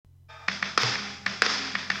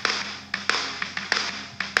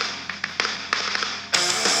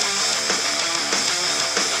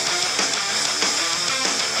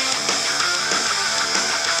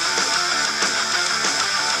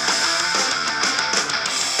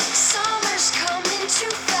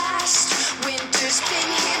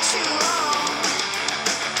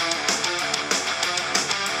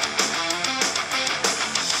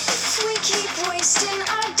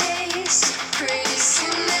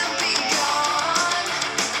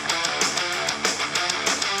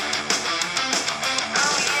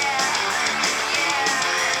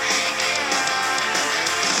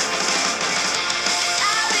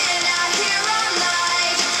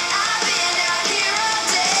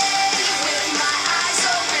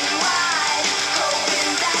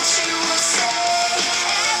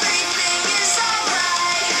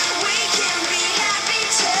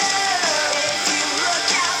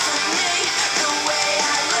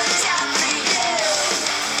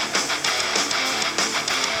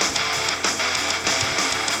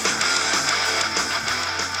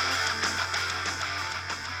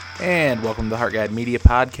and welcome to the Heart Guide Media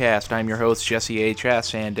Podcast. I'm your host, Jesse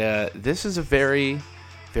H.S., and this is a very,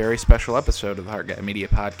 very special episode of the Heart Guide Media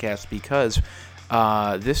Podcast because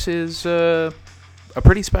this is a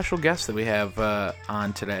pretty special guest that we have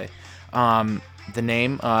on today. The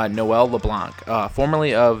name, Noel LeBlanc,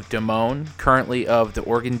 formerly of Damone, currently of the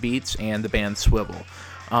Organ Beats and the band Swivel.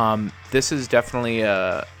 This is definitely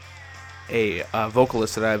a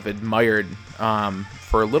vocalist that I've admired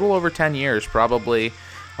for a little over 10 years, probably.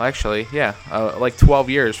 Well, actually, yeah, like 12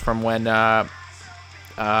 years from when Out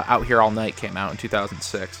Here All Night came out in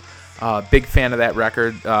 2006. Big fan of that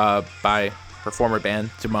record by her former band,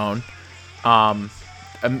 Damone.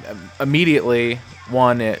 Immediately,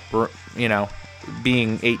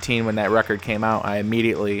 being 18 when that record came out, I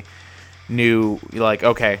immediately knew, like,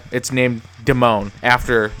 okay, it's named Damone,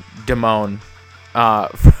 after Damone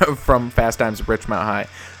from Fast Times at Ridgemont High.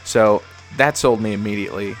 So that sold me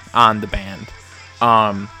immediately on the band.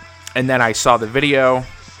 And then I saw the video,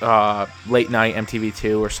 Late Night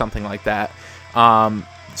MTV2 or something like that. The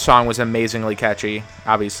song was amazingly catchy.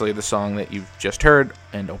 Obviously, the song that you've just heard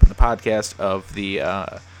and opened the podcast of the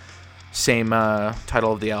same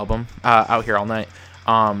title of the album, Out Here All Night,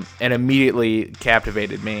 and immediately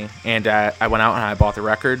captivated me. And I went out and I bought the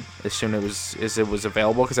record as soon as it was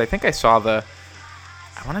available, because I think I saw the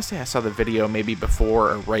video maybe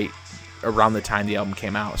before or right around the time the album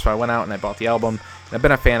came out. So I went out and I bought the album, and I've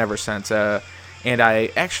been a fan ever since. And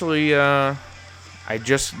I actually, I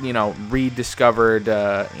just, rediscovered,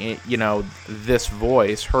 this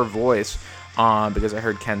voice, her voice, because I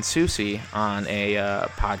heard Ken Susi on a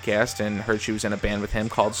podcast and heard she was in a band with him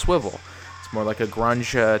called Swivel. It's more like a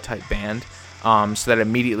grunge type band. So that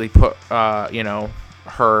immediately put,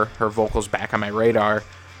 her vocals back on my radar.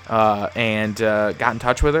 And got in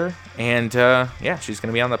touch with her, and she's going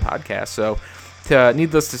to be on the podcast. So,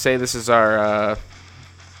 needless to say, this is a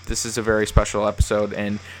very special episode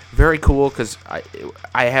and very cool because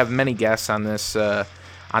I have many guests on this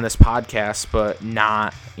podcast, but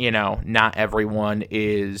not everyone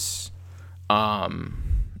is, I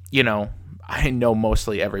know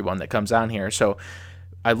mostly everyone that comes on here. So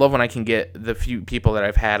I love when I can get the few people that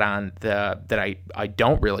I've had on that I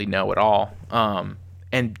don't really know at all.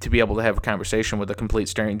 And to be able to have a conversation with a complete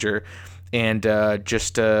stranger and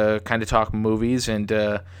just kind of talk movies and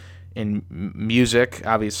music.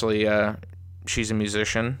 Obviously, she's a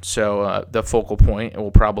musician, so the focal point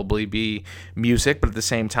will probably be music. But at the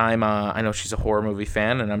same time, I know she's a horror movie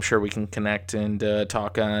fan, and I'm sure we can connect and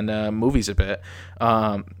talk on movies a bit.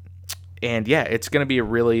 And yeah, it's going to be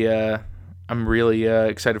I'm really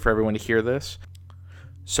excited for everyone to hear this.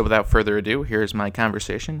 So without further ado, here's my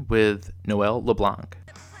conversation with Noel LeBlanc.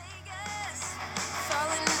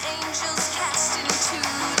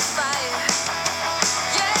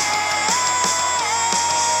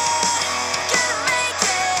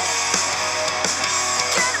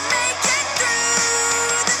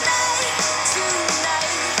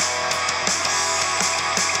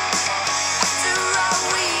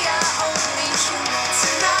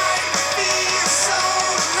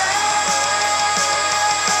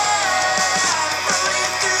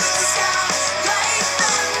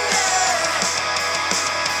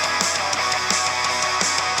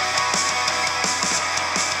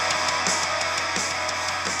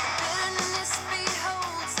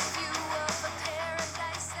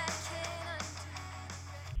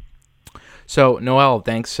 So, Noel,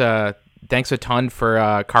 thanks a ton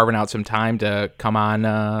for carving out some time to come on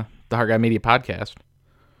the Heart Guide Media Podcast.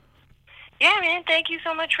 Yeah, man, thank you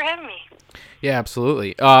so much for having me. Yeah,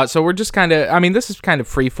 absolutely. So we're just kind of, this is kind of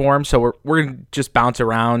free form, so we're going to just bounce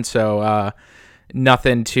around, so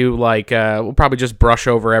nothing too, we'll probably just brush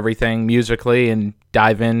over everything musically and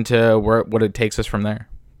dive into what it takes us from there.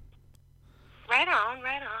 Right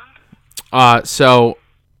on. So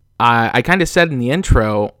I kind of said in the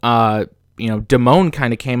intro, Damone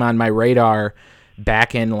kind of came on my radar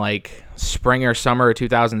back in spring or summer of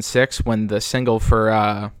 2006 when the single for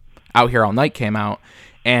Out Here All Night came out,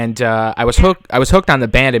 and I was hooked on the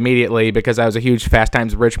band immediately because I was a huge Fast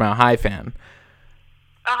Times at Ridgemont High fan.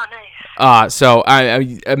 Oh, nice. So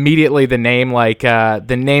I immediately the name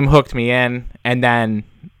hooked me in, and then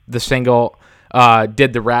the single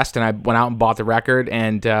did the rest, and I went out and bought the record,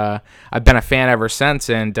 and I've been a fan ever since.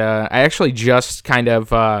 And I actually just kind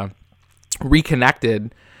of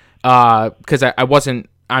reconnected because I wasn't,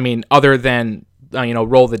 other than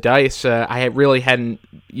Roll the Dice,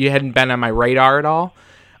 you hadn't been on my radar at all.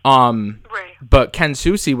 Right. But Ken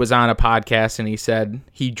Susi was on a podcast and he said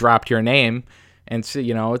he dropped your name And so,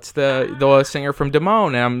 it's the singer from Damone,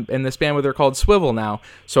 and I'm in this band with her called Swivel now.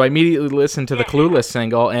 So I immediately listened to the Clueless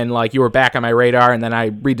single, and like you were back on my radar, and then I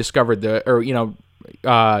rediscovered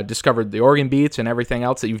discovered the organ beats and everything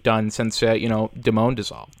else that you've done since Damone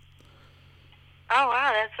dissolved. Oh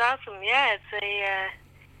wow, that's awesome! Yeah,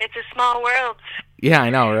 it's a small world. Yeah, I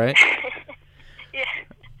know, right? Yeah.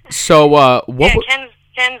 So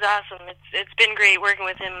Ken's awesome. It's been great working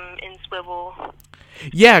with him in Swivel.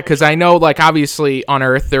 Yeah, because I know, like, obviously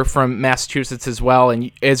Unearth, they're from Massachusetts as well.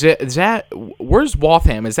 And where's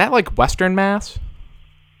Waltham? Is that like Western Mass?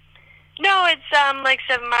 No, it's like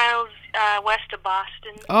 7 miles west of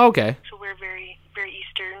Boston. Oh, okay. So we're very, very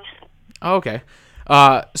eastern. Oh, okay.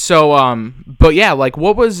 But yeah, like,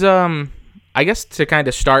 what was I guess to kind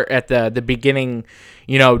of start at the beginning,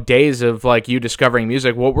 days of like you discovering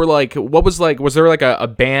music. Was there like a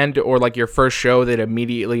band or like your first show that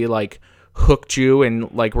immediately like hooked you and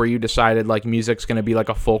like where you decided like music's going to be like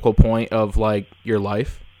a focal point of like your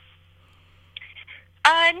life?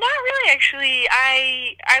 Not really, actually.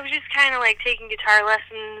 I was just kind of like taking guitar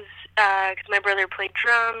lessons because my brother played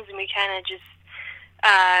drums, and we kind of just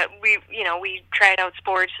we tried out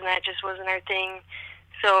sports, and that just wasn't our thing.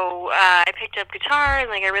 So I picked up guitar, and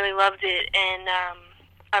like I really loved it. And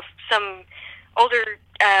some older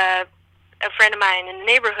a friend of mine in the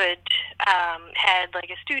neighborhood had like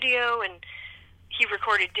a studio, and he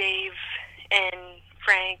recorded Dave and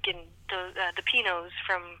Frank and the Pinos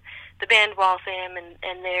from the band Waltham, and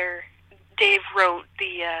Dave wrote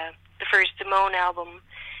the first Damone album,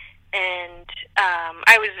 and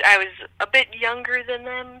I was a bit younger than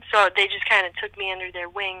them, so they just kind of took me under their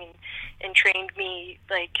wing and trained me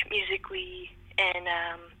like musically, and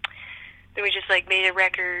then we just like made a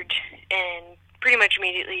record, and pretty much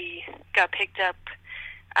immediately got picked up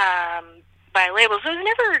by a label. So it was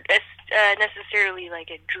never necessarily like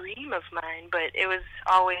a dream of mine, but it was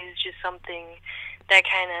always just something that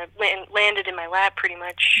kind of landed in my lap pretty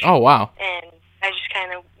much. Oh, wow. And I just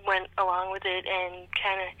kind of went along with it, and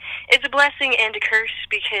kind of, it's a blessing and a curse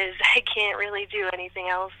because I can't really do anything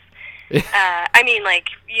else. I mean, like,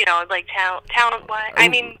 like talent-wise. I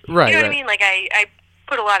mean, right, you know what right. I mean? Like, I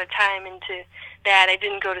put a lot of time into that. I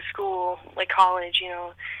didn't go to school, like college,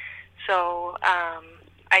 So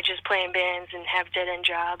I just play in bands and have dead-end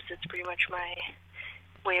jobs. That's pretty much my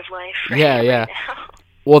way of life right now.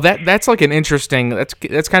 Well, that's like an interesting. That's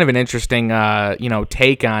kind of an interesting,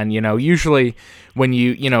 take on. Usually when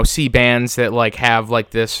you see bands that like have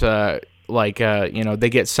like this, they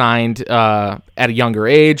get signed at a younger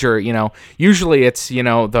age, or usually it's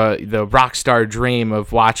the rock star dream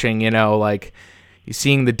of watching like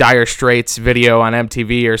seeing the Dire Straits video on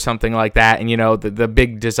MTV or something like that, and the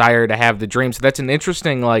big desire to have the dream. So that's an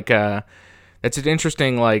interesting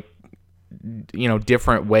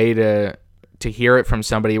different way to hear it from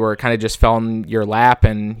somebody, where it kind of just fell in your lap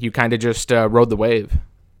and you kind of just rode the wave.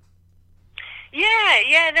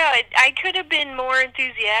 No, I could have been more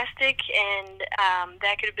enthusiastic, and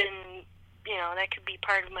that could have been, that could be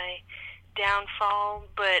part of my downfall,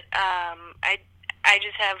 but I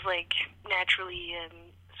just have like naturally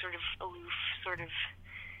sort of aloof sort of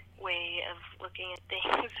way of looking at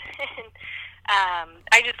things, and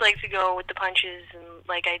I just like to go with the punches, and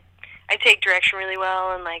like I take direction really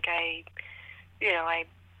well, and like I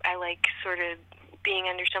like sort of being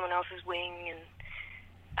under someone else's wing, and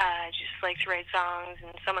just like to write songs,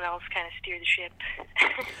 and someone else kind of steer the ship.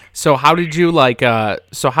 So how did you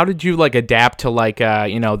adapt to like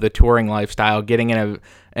the touring lifestyle, getting in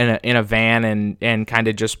a van and kind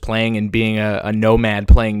of just playing and being a nomad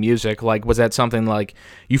playing music? Like, was that something like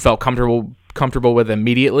you felt comfortable with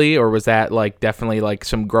immediately, or was that like definitely like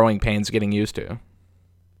some growing pains getting used to?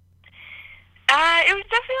 It was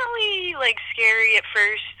definitely like scary at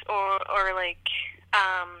first, or like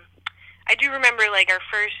I do remember like our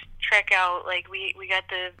first trek out, like we got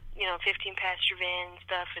the 15 passenger van and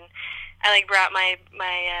stuff, and I like brought my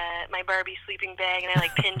Barbie sleeping bag, and I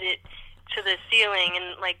like pinned it to the ceiling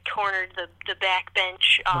and like cornered the back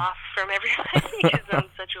bench off from everybody because I'm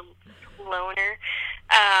such a loner.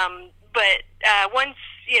 But once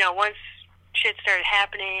shit started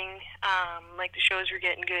happening, like the shows were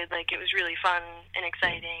getting good, like it was really fun and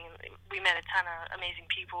exciting. We met a ton of amazing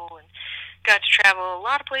people and got to travel a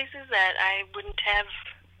lot of places that I wouldn't have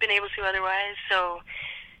been able to otherwise. So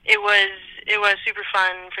it was super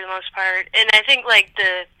fun for the most part. And I think like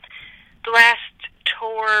the last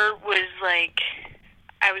tour was like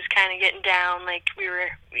I was kind of getting down, like we were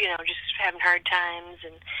just having hard times,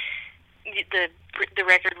 and the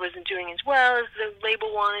record wasn't doing as well as the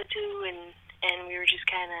label wanted to, and we were just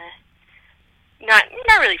kind of not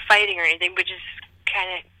really fighting or anything, but just kind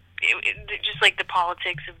of just like the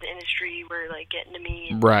politics of the industry were like getting to me.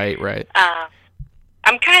 And, right.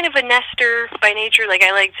 I'm kind of a nester by nature. Like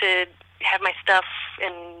I like to have my stuff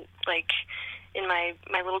in like in my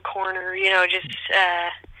little corner, just.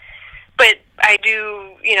 But I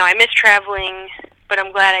do, I miss traveling. But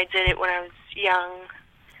I'm glad I did it when I was young.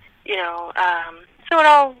 So it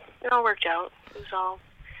all worked out. It was all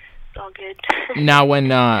good. Now, when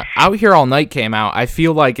Out Here All Night came out, I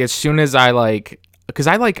feel like as soon as because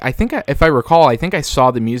if I recall, I think I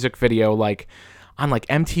saw the music video like on like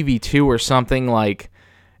MTV2 or something like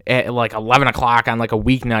at like 11 o'clock on like a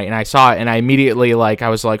weeknight, and I saw it, and I immediately I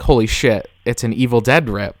was like, holy shit, it's an Evil Dead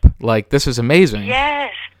rip. Like, this is amazing.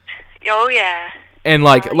 Yes. Oh yeah. And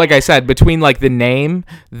like I said, between like the name,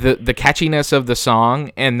 the catchiness of the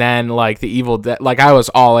song, and then like the Evil Dead, like I was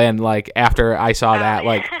all in. Like after I saw that,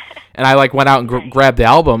 like, and I like went out and grabbed the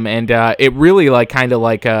album, and it really like kind of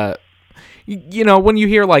like when you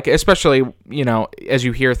hear like, especially as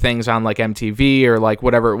you hear things on like MTV or like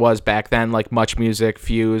whatever it was back then, like Much Music,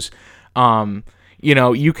 Fuse,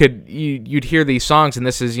 you'd hear these songs, and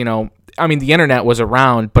this is I mean, the internet was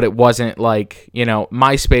around, but it wasn't like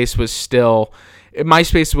MySpace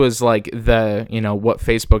was like the what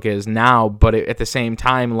Facebook is now, but at the same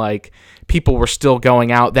time, like people were still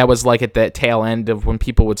going out. That was like at the tail end of when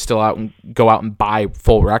people would still go out and buy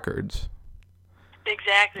full records,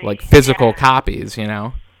 exactly, like physical copies,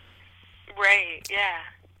 Right, yeah.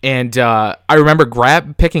 And I remember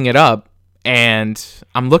picking it up, and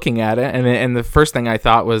I'm looking at it, and the first thing I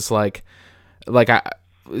thought was like I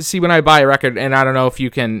see when I buy a record, and I don't know if you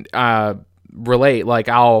can relate, like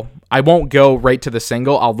I won't go right to the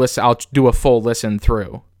single. I'll do a full listen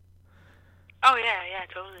through. Oh yeah,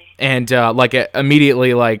 totally. And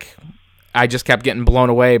immediately, like I just kept getting blown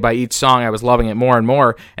away by each song. I was loving it more and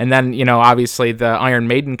more. And then obviously the Iron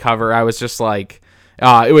Maiden cover, I was just like,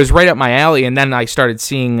 it was right up my alley. And then I started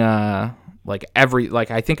seeing I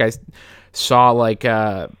think I saw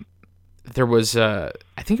there was I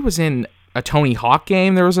think it was in a Tony Hawk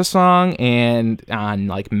game. There was a song, and on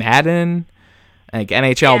like Madden. Like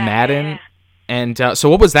NHL Madden. Yeah. And so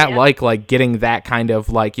what was that like getting that kind of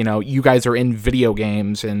like, you guys are in video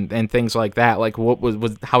games and things like that? Like what was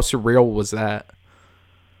how surreal was that?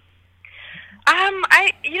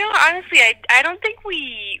 Honestly, I don't think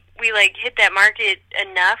we like hit that market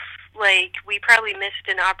enough. Like we probably missed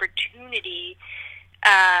an opportunity.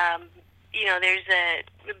 There's a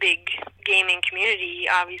big gaming community,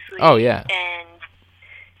 obviously. Oh yeah. And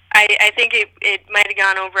I think it might have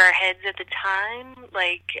gone over our heads at the time.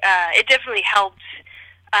 Like, it definitely helped,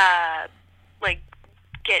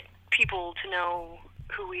 get people to know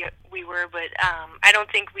who we were, but I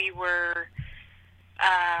don't think we were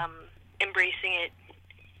embracing it.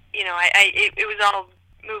 It was all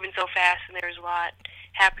moving so fast, and there was a lot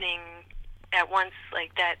happening at once.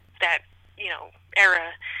 Like that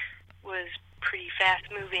era was pretty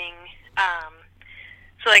fast moving.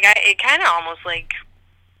 So it kind of almost like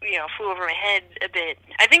flew over my head a bit.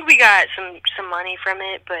 I think we got some money from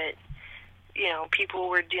it, but people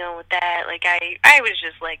were dealing with that. Like I was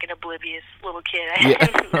just like an oblivious little kid. I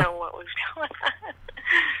didn't know what was going on.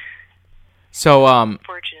 So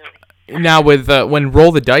unfortunately. Now with when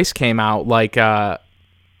Roll the Dice came out, like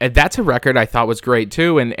that's a record I thought was great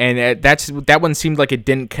too, and that one seemed like it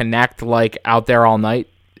didn't connect like Out Here All Night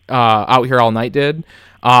did.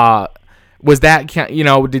 Was that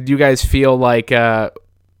did you guys feel like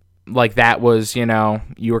that was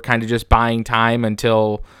you were kind of just buying time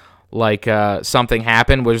until like something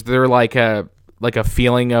happened? Was there like a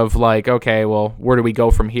feeling of like, okay, well, where do we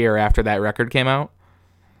go from here after that record came out?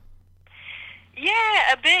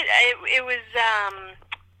 Yeah, a bit. It was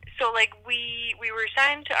so like we were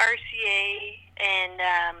signed to RCA and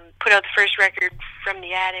put out the first record From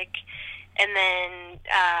the Attic, and then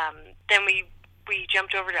we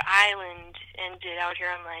jumped over to Island and did Out Here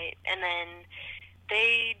All Night, and then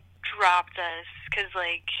they dropped us because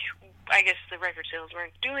like I guess the record sales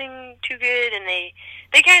weren't doing too good, and they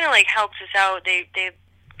kind of like helped us out. They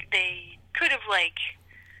could have like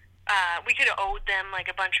we could have owed them like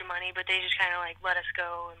a bunch of money, but they just kind of like let us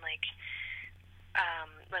go and like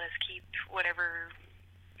let us keep whatever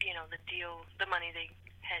the money they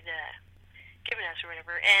had given us or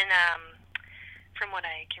whatever. And from what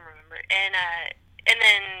I can remember, and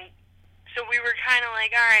then so we were kind of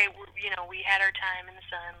like, all right, we had our time in the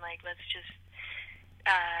sun, like let's just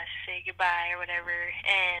say goodbye or whatever.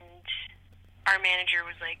 And our manager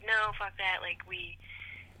was like, no, fuck that, like he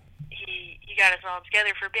got us all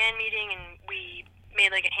together for a band meeting, and we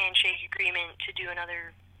made like a handshake agreement to do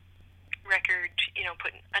another record,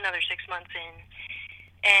 put another 6 months in.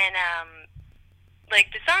 And like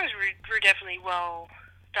the songs were definitely well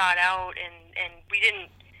thought out, and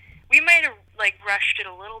we might have like rushed it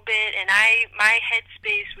a little bit, and my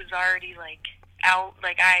headspace was already like out,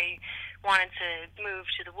 like I wanted to move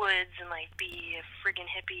to the woods and like be a friggin'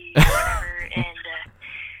 hippie or whatever, and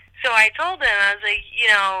so I told them, I was like,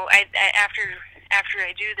 I after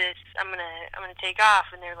I do this, I'm gonna take off,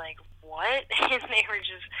 and they're like, what? And they were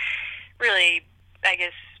just really, I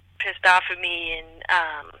guess, pissed off at me, and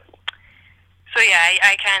so yeah,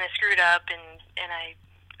 I kind of screwed up, and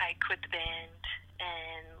I quit the band,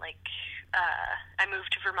 and like I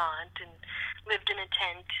moved to Vermont and lived in a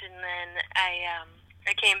tent, and then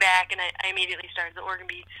I came back, and I immediately started the Organ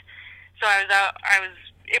Beats. So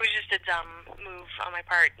it was just a dumb move on my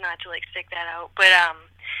part not to like stick that out, but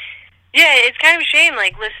yeah, it's kind of a shame,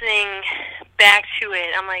 like listening back to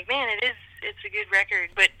it. I'm like, man, it's a good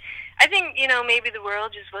record, but I think maybe the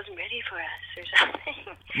world just wasn't ready for us or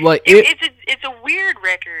something. Like it's a weird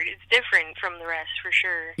record. It's different from the rest for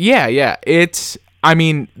sure. Yeah. I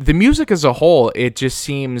mean, the music as a whole, it just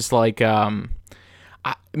seems like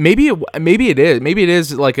maybe it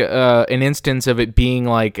is like an instance of it being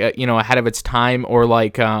like ahead of its time, or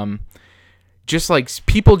like just like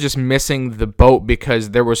people just missing the boat,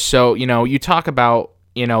 because there was so you talk about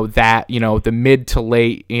that the mid to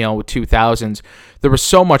late 2000s, there was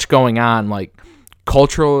so much going on, like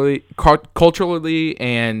culturally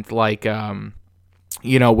and like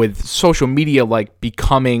with social media like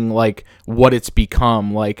becoming like what it's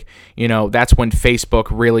become, like that's when Facebook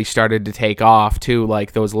really started to take off too,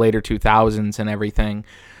 like those later 2000s and everything.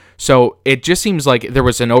 So it just seems like there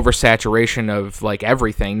was an oversaturation of like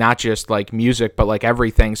everything, not just like music, but like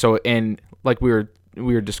everything. So, and like we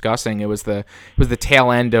were discussing, it was the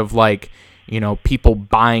tail end of like people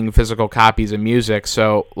buying physical copies of music.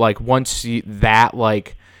 So like once that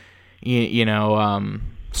like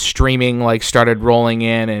streaming like started rolling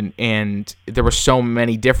in, and there were so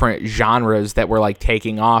many different genres that were like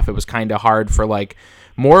taking off, it was kind of hard for like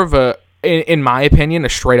more of a, in my opinion, a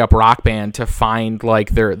straight up rock band to find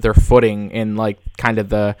like their footing in like kind of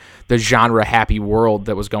the genre happy world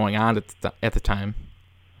that was going on at the time.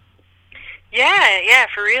 Yeah,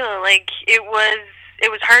 for real. Like it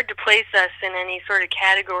was hard to place us in any sort of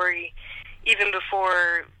category even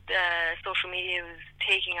before social media was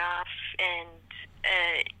taking off, and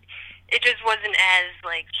it just wasn't as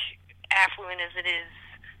like affluent as it is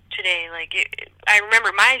today. Like I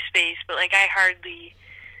remember MySpace, but like I hardly,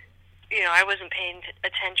 I wasn't paying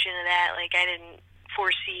attention to that. Like I didn't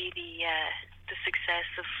foresee the success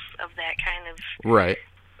of that kind of right.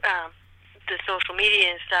 The social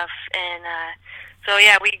media and stuff, and so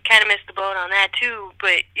yeah, we kind of missed the boat on that too.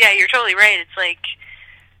 But yeah, you're totally right. It's like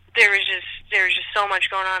there was just so much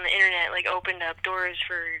going on the internet, like opened up doors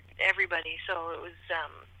for everybody. So it was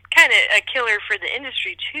kind of a killer for the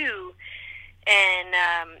industry too. And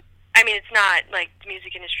I mean, it's not like the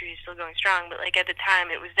music industry is still going strong, but like at the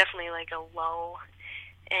time, it was definitely like a low,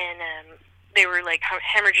 and they were like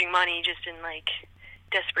hemorrhaging money just in like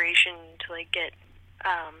desperation to like get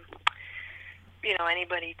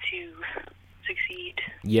anybody to succeed.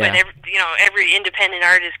 Yeah. But every independent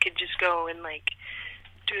artist could just go and like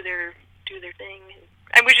do their thing,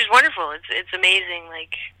 and which is wonderful. It's amazing.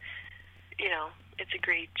 Like it's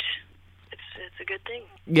a good thing.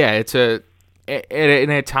 Yeah,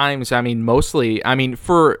 and at times, I mean, mostly, I mean,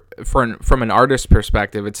 from an artist's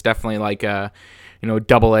perspective, it's definitely like a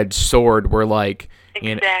double-edged sword, where like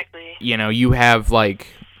exactly you have like,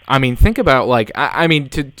 I mean, think about like, I mean,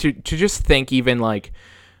 to just think even like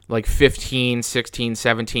 15, 16,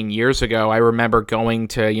 17 years ago, I remember going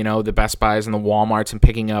to, the Best Buys and the Walmarts and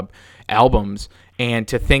picking up albums, and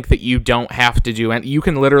to think that you don't have to do, and you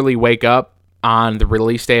can literally wake up on the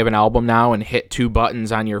release day of an album now and hit 2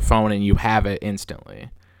 buttons on your phone and you have it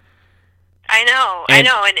instantly. I know, and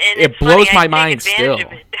it blows my mind still.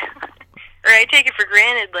 Or I take it for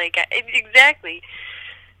granted, like, exactly.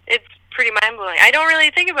 It's pretty mind-blowing. I don't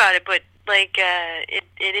really think about it, but, like,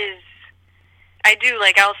 it is, I do,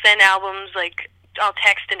 like, I'll send albums, like, I'll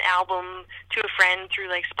text an album to a friend through,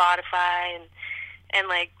 like, Spotify, and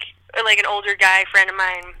like an older guy friend of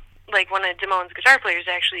mine, like, one of Damon's guitar players,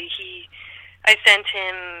 actually, I sent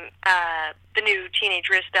him the new Teenage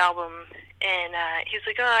Wrist album, and he's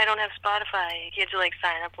like, oh, I don't have Spotify. He had to, like,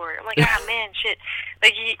 sign up for it. I'm like, ah, man, shit.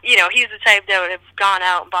 Like, he's the type that would have gone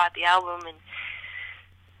out and bought the album,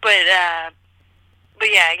 but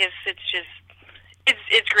yeah, I guess it's just,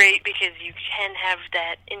 it's great because you can have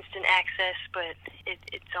that instant access, but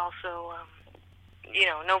it's also,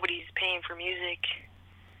 nobody's paying for music,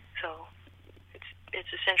 so it's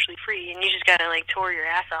essentially free, and you just gotta like tour your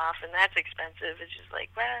ass off, and that's expensive. It's just like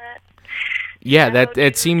what? Yeah, that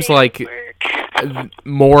it seems like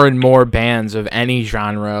more and more bands of any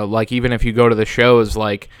genre, like even if you go to the shows,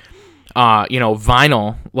 like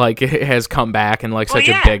vinyl, like has come back in like such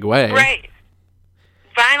a big way. Right.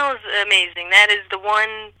 Vinyl is amazing. That is the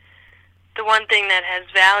one thing that has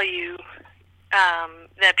value,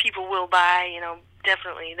 that people will buy.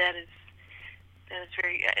 Definitely it's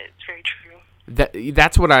very true.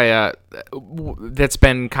 That's what that's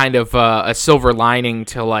been kind of a silver lining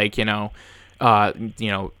to like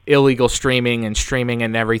illegal streaming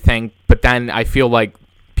and everything. But then I feel like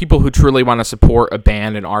people who truly want to support a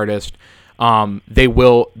band, an artist,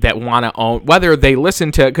 that want to own, whether they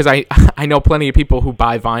listen to, because I know plenty of people who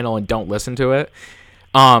buy vinyl and don't listen to it.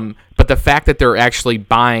 But the fact that they're actually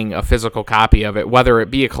buying a physical copy of it, whether it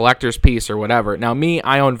be a collector's piece or whatever. Now, me,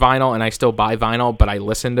 I own vinyl and I still buy vinyl, but I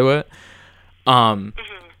listen to it. But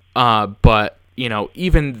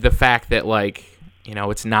even the fact that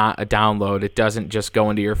it's not a download, it doesn't just go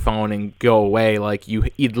into your phone and go away. Like you,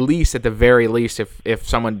 at least at the very least, if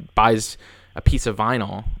someone buys a piece of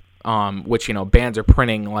vinyl, which bands are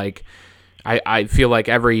printing, like I feel like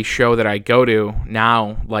every show that I go to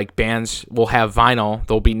now, like bands will have vinyl.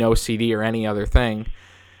 There'll be no CD or any other thing.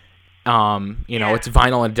 It's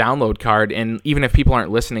vinyl and download card, and even if people aren't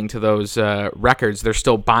listening to those records, they're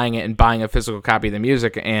still buying it and buying a physical copy of the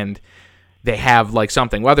music, and they have like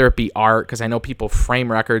something, whether it be art, because I know people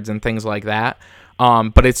frame records and things like that.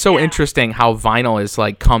 But it's so interesting how vinyl is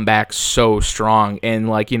like come back so strong, and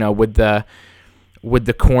like with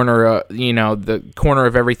the corner, the corner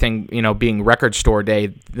of everything, being Record Store Day,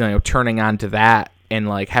 turning on to that and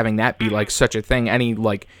like having that be like such a thing. Any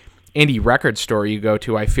like indie record store you go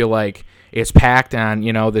to, I feel like it's packed on,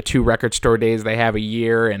 the 2 record store days they have a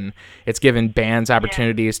year, and it's given bands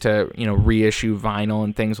opportunities to, reissue vinyl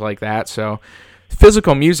and things like that. So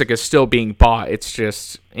physical music is still being bought. It's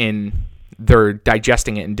just they're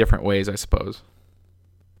digesting it in different ways, I suppose.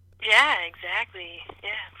 Yeah, exactly.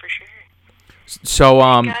 Yeah, for sure. So,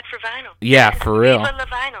 Thank God for vinyl. Yeah, for real. Viva la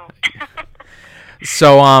vinyl.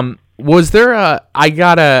 So, was there I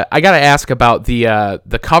gotta ask about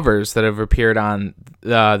the covers that have appeared on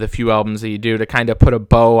the few albums that you do, to kind of put a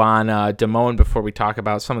bow on Damone before we talk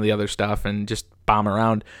about some of the other stuff and just bomb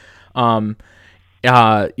around. The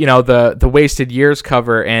Wasted Years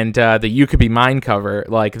cover and the You Could Be Mine cover,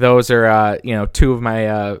 like those are 2 of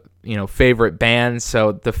my favorite bands.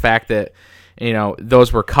 So the fact that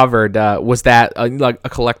those were covered, was that like a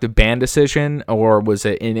collective band decision, or was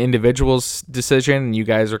it an individual's decision? And you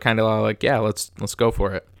guys are kind of like, yeah, let's go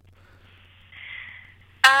for it.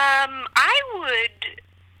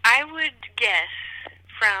 I would guess,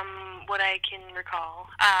 from what I can recall,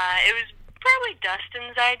 it was probably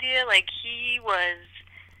Dustin's idea. Like, he was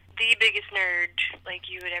the biggest nerd like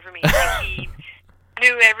you would ever meet. Like, he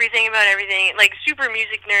knew everything about everything, like super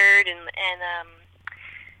music nerd, and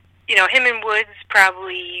him and Woods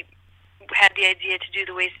probably had the idea to do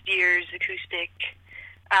the Wasted Years acoustic,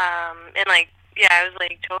 and like, yeah, I was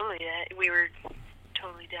like we were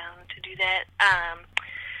totally down to do that.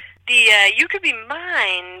 The You Could Be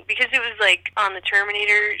Mine, because it was like on the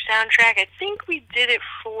Terminator soundtrack, I think we did it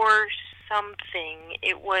for something.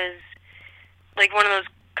 It was like one of those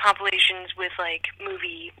compilations with like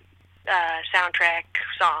movie soundtrack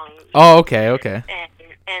songs. Oh, okay.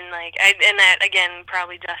 And like and that again,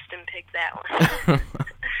 probably Dustin picked that one.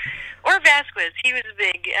 Or Vasquez. He was a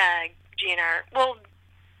big GNR. Well,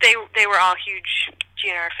 they were all huge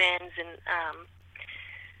GNR fans, and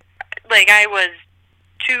like I was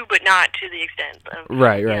too, but not to the extent of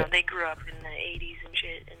right. They grew up in the '80s and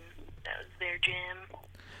shit, and that was their jam.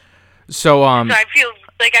 So So I feel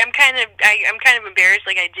like I'm kind of embarrassed,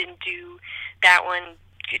 like I didn't do that one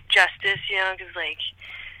justice, because like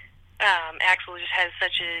Axl just has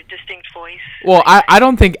such a distinct voice. Well, I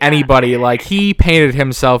don't think anybody, like, he painted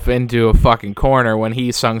himself into a fucking corner when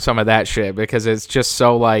he sung some of that shit, because it's just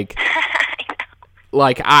so like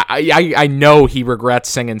like I know he regrets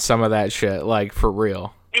singing some of that shit, like, for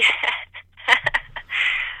real. Yeah.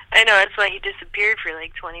 I know, that's why he disappeared for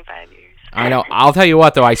like 25 years. I know. I'll tell you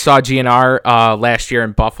what, though, I saw GNR last year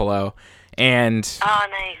in Buffalo, and oh,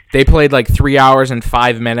 nice. They played like 3 hours and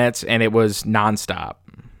 5 minutes, and it was nonstop.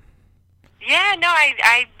 Yeah, no,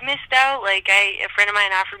 I missed out. Like, a friend of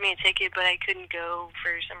mine offered me a ticket, but I couldn't go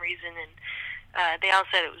for some reason, and they all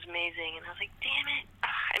said it was amazing, and I was like, damn it,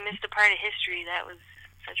 I missed a part of history. That was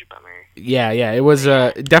such a bummer. Yeah, it was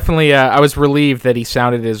definitely. I was relieved that he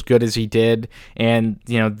sounded as good as he did, and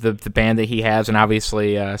the band that he has, and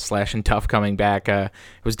obviously Slash and Tuff coming back. It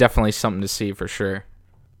was definitely something to see for sure.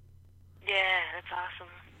 Yeah, that's awesome.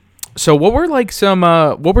 So what were like some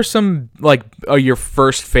like your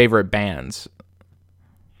first favorite bands?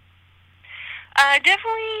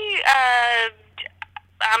 Definitely.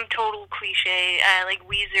 I'm total cliche. Like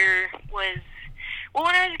Weezer was. Well,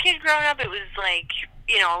 when I was a kid growing up, it was like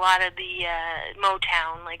a lot of the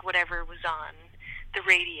Motown, like whatever was on the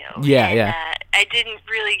radio. Yeah, and, yeah. I didn't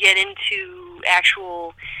really get into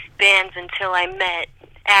actual bands until I met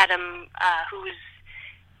Adam, who was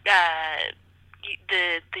he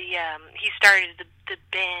started the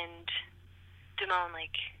band Damone,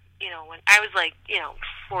 like when I was like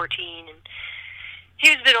 14, and he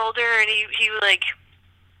was a bit older, and he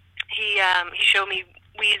showed me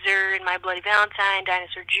Weezer and My Bloody Valentine,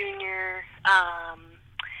 Dinosaur Jr.,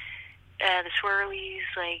 the Swirlies,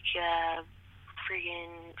 like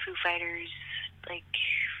friggin' Foo Fighters, like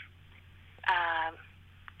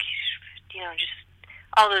just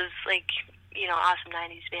all those like awesome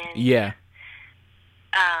 '90s bands. Yeah.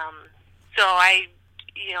 So I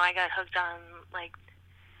got hooked on like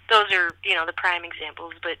those are the prime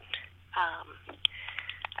examples, but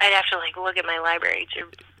I'd have to like look at my library to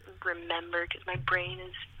remember because my brain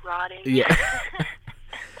is rotting. Yeah.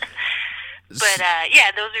 But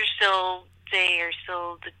those are still the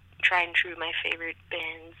tried and true my favorite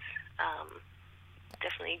bands.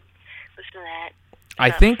 Definitely listen to that.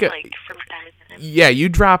 I think like from time to time. Yeah, you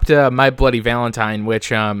dropped My Bloody Valentine,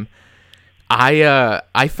 which I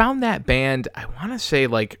found that band, I want to say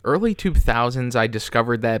like early 2000s. I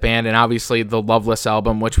discovered that band, and obviously the Loveless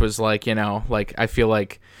album, which was like like I feel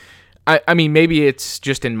like I mean maybe it's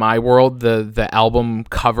just in my world the album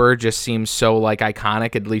cover just seems so like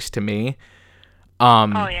iconic, at least to me.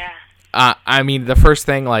 Oh yeah. I mean the first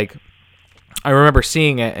thing like I remember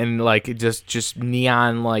seeing it and like just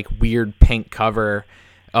neon like weird pink cover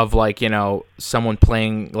of like someone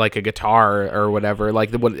playing like a guitar or whatever,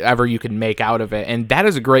 like whatever you can make out of it, and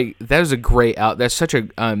that's such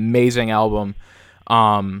an amazing album.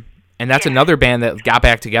 And that's another band that got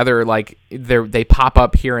back together. Like they pop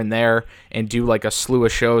up here and there and do like a slew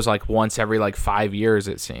of shows like once every like 5 years,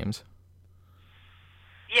 it seems.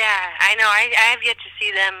 Yeah, I know. I have yet to see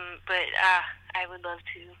them, but I would love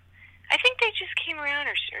to. I think they just came around,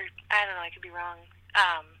 or I don't know. I could be wrong.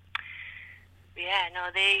 Yeah, no,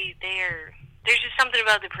 they are. There's just something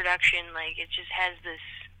about the production, like it just has this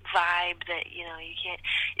vibe that you can't.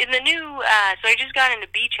 In the new, so I just got into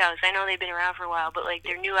Beach House. I know they've been around for a while, but like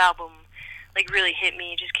their new album, like really hit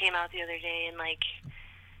me. It just came out the other day, and like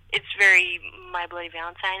it's very My Bloody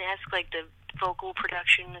Valentine-esque, like the vocal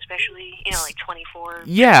production, especially like 24.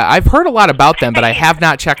 Yeah, I've heard a lot about them, but I have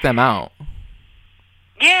not checked them out.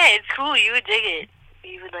 Yeah, it's cool. You would dig it.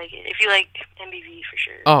 You would like it if you like MBV for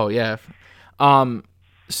sure. Oh yeah.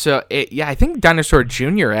 So I think Dinosaur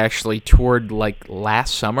Jr. actually toured like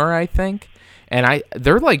last summer, I think, and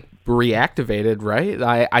they're like reactivated, right?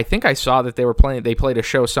 I think I saw that they played a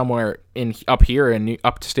show somewhere up here in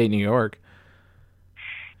upstate New York.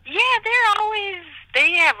 Yeah,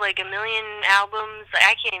 they have like 1 million albums.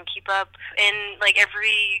 I can't keep up, and like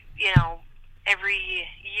every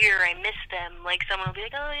year I miss them. Like someone will be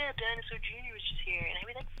like, "Oh yeah, Dinosaur Jr. was just here," and I'd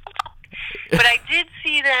be like, "Fuck." But I did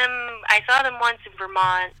see them. I saw them once in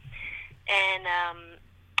Vermont, and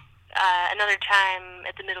another time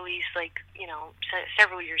at the Middle East, like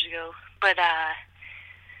several years ago. But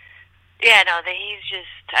yeah, no,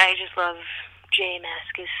 I just love Jay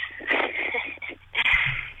Mascis.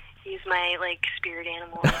 He's my like spirit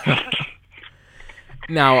animal, I think.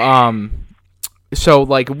 Now, so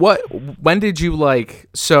like when did you like,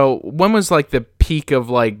 so when was like the peak of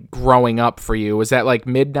like growing up for you? Was that like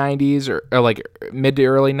mid 90s or like mid to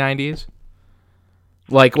early 90s?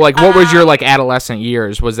 Like what was your like adolescent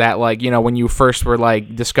years? Was that like, when you first were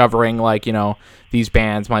like discovering like, these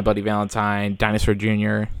bands, My Bloody Valentine, Dinosaur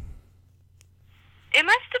Jr.? It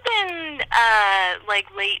must have been like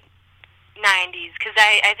late 90s, because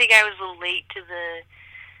I think I was a little late to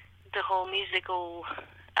the whole musical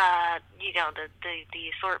the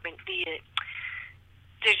assortment.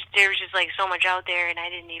 There was just like so much out there, and I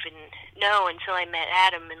didn't even know until I met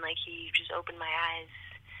Adam, and like he just opened my eyes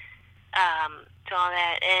to all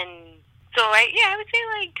that. And so I would say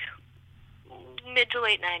like mid to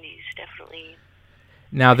late 90s, definitely.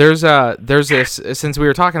 Now there's this, since we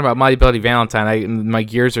were talking about My Bloody Valentine, my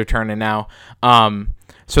gears are turning now.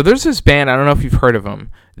 So there's this band, I don't know if you've heard of them.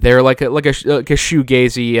 They're like a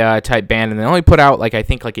shoegazy type band, and they only put out like I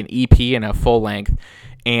think like an EP and a full length,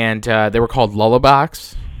 and they were called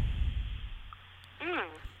Lullabox.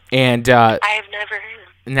 And I have never heard of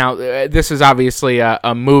them. Now this is obviously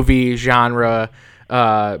a movie genre,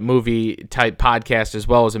 movie type podcast as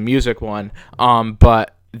well as a music one.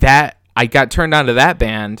 But that I got turned on to that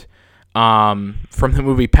band from the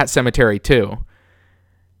movie Pet Sematary 2.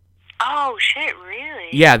 Oh shit! Really?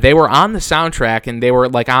 Yeah, they were on the soundtrack, and they were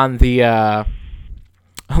like on the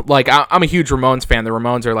like I'm a huge Ramones fan. The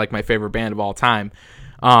Ramones are like my favorite band of all time.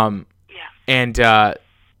 Yeah. And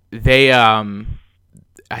they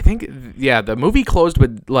I think the movie closed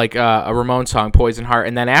with like a Ramones song, Poison Heart,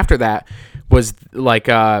 and then after that was like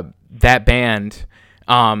that band.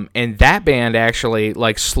 And that band actually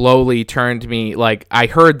like slowly turned me, like I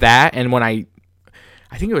heard that, and when I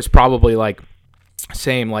think it was probably like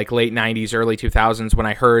same like late 90s early 2000s when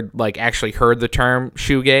I actually heard the term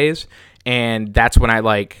shoegaze, and that's when I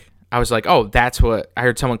was like, oh, that's what I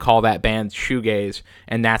heard someone call that band, shoegaze,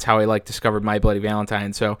 and that's how I like discovered My Bloody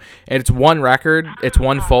Valentine. So it's one record, it's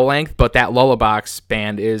one full length, but that Lullabox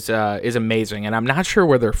band is amazing, and I'm not sure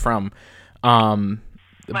where they're from.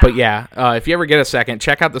 But yeah, if you ever get a second,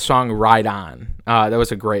 check out the song "Ride On."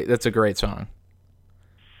 That's a great song.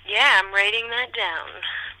 Yeah, I'm writing that down.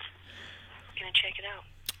 Gonna check it out.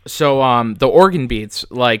 So the organ beats,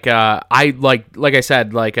 like I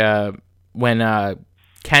said, when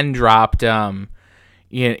Ken dropped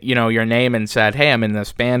you know your name and said, "Hey, I'm in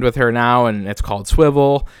this band with her now, and it's called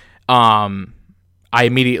Swivel." I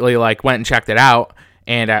immediately went and checked it out.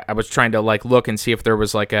 And I was trying to look and see if there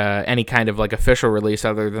was any kind of official release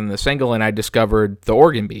other than the single, and I discovered the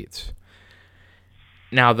organ beats.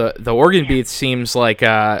 Now the organ beats seems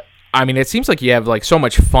it seems like you have so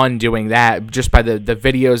much fun doing that just by the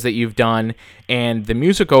videos that you've done, and the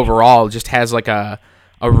music overall just has a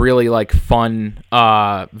really fun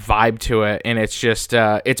vibe to it, and it's just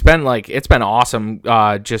it's been awesome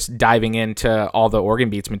just diving into all the organ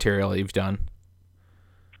beats material you've done.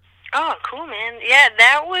 Oh, cool, man. Yeah,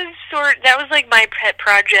 that was my pet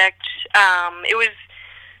project.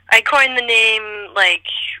 I coined the name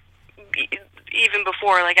even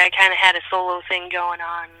before, I kind of had a solo thing going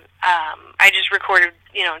on. I just recorded,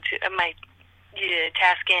 to my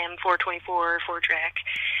Tascam 424 4-track,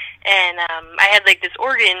 and I had this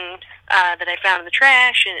organ that I found in the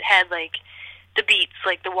trash, and it had the beats,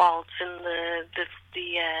 the waltz and the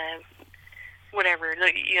whatever, it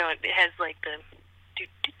has the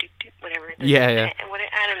whatever. Yeah.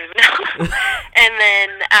 I don't even know. And then,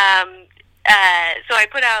 so I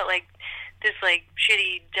put out this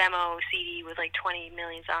shitty demo CD with 20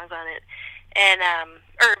 million songs on it, and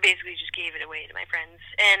or basically just gave it away to my friends.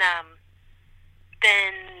 And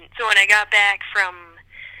then, so when I got back from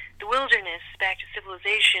the wilderness back to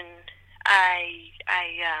civilization, I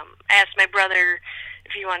asked my brother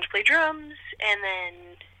if he wanted to play drums, and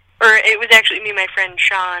then, or it was actually me and my friend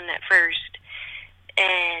Sean at first.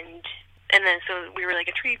 And then so we were a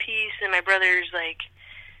 3-piece, and my brother's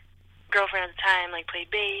girlfriend at the time played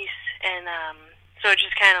bass, and so it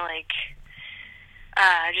just kind of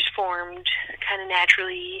just formed kind of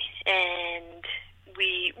naturally, and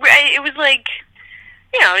it was it was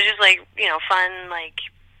just fun,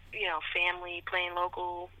 family playing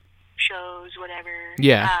local shows, whatever.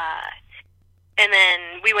 Yeah. And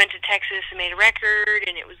then we went to Texas and made a record,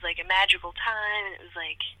 and it was a magical time, and it was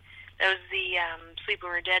that was the Sleep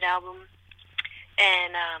When We're Dead album.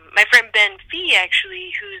 And my friend Ben Fee,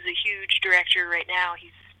 actually, who's a huge director right now,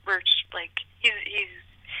 he's worked, he's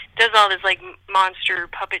does all this, monster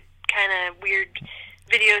puppet kind of weird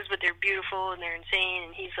videos, but they're beautiful and they're insane,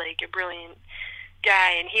 and he's, a brilliant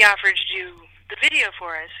guy, and he offered to do the video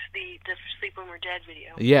for us, the Sleep When We're Dead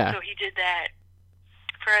video. Yeah. So he did that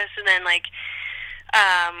for us, and then,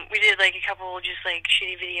 we did, a couple just,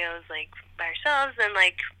 shitty videos, by ourselves, and,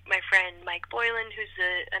 my friend Mike Boylan, who's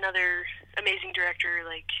another amazing director,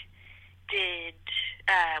 did,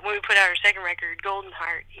 when we put out our second record, Golden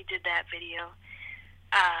Heart, he did that video,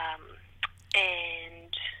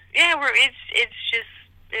 and, yeah, it's just,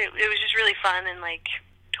 it was just really fun, and,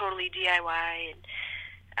 totally DIY, and,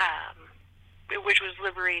 which was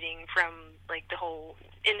liberating from, the whole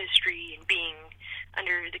industry and being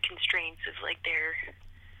under the constraints of their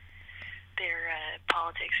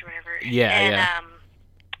politics or whatever. Yeah, and, yeah.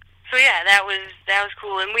 So yeah, that was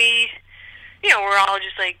cool, and we, we're all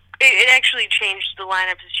just it actually changed. The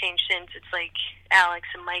lineup has changed since. It's Alex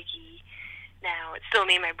and Mikey now. It's still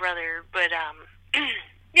me and my brother, but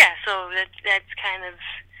yeah. So that's kind of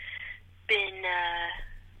been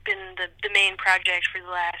the main project for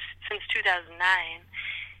since 2009.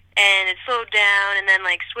 And it slowed down, and then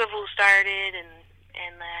Swivel started, and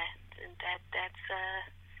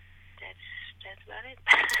that's about it.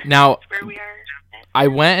 Now, that's where we are. I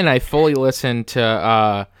went and I fully listened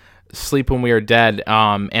to Sleep When We Are Dead,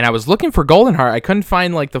 and I was looking for Golden Heart. I couldn't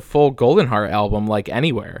find the full Golden Heart album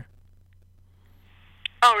anywhere.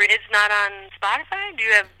 Oh, it's not on Spotify? Do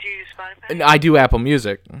you use Spotify? I do Apple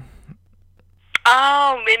Music.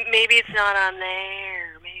 Oh, maybe it's not on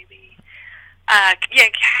there. Maybe. Yeah,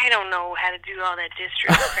 I don't know how to do all that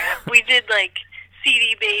distro crap. We did like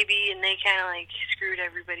CD Baby, and they kind of like screwed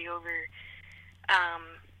everybody over.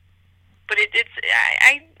 But yeah,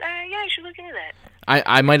 I should look into that.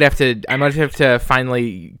 I might have to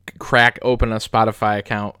finally crack open a Spotify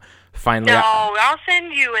account. Finally. No, I'll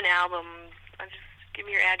send you an album. Just give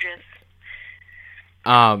me your address.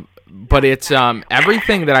 But it's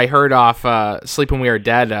everything that I heard off Sleep When We Are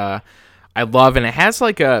Dead. I love, and it has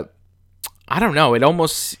like a, I don't know,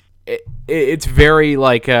 it's very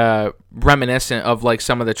like reminiscent of like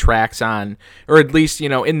some of the tracks on, or at least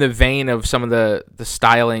in the vein of some of the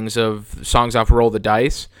stylings of songs off Roll the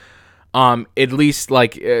Dice. At least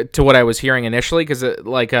like to what I was hearing initially,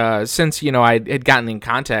 because since I had gotten in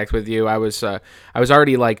contact with you, I was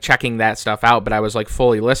already like checking that stuff out, but I was like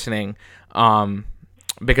fully listening,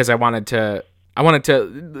 because I wanted to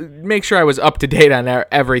make sure I was up to date on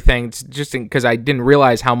everything, just because I didn't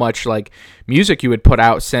realize how much like music you had put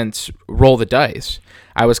out since Roll the Dice.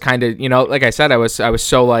 I was kind of like I said, I was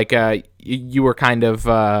so like you were kind of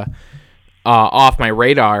off my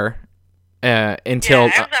radar. Until I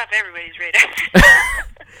was off everybody's radar.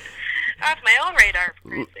 Off my own radar, for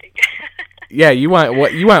Christ's sake. Yeah, you went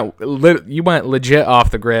legit off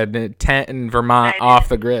the grid. Tent in Vermont off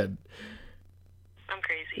the grid. I'm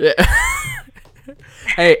crazy. Yeah.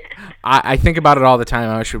 Hey, I think about it all the time.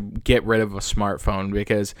 I should get rid of a smartphone,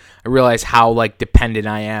 because I realize how like dependent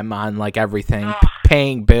I am on like everything,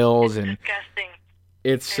 paying bills, and disgusting.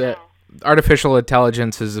 It's artificial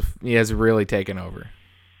intelligence has really taken over.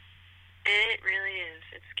 It really is.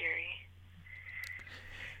 It's scary.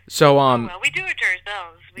 So well, we do it to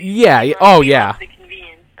ourselves. Yeah. The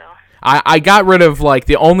convenience, so. I got rid of like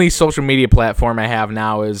the only social media platform I have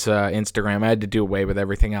now is Instagram. I had to do away with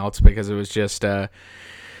everything else because it was just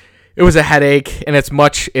it was a headache, and it's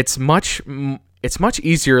much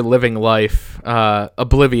easier living life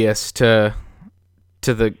oblivious to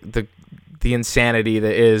the insanity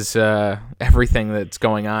that is everything that's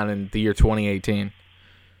going on in the year 2018.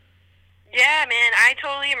 Yeah, man, I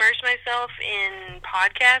totally immerse myself in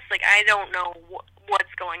podcasts. Like, I don't know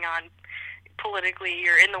what's going on politically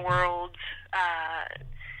or in the world. I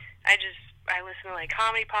listen to like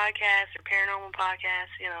comedy podcasts or paranormal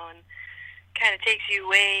podcasts, and kind of takes you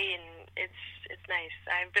away, and it's nice.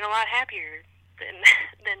 I've been a lot happier than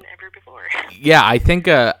ever before. Yeah, I think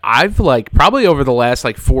I've like probably over the last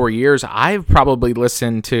like 4 years, I've probably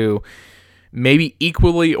listened to maybe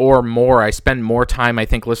equally or more. I spend more time, I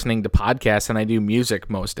think, listening to podcasts than I do music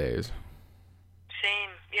most days. Same.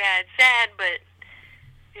 Yeah, it's sad, but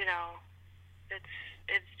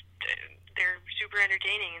they're super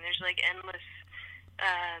entertaining, and there's like endless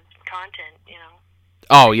content.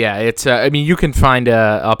 Oh yeah, it's. I mean, you can find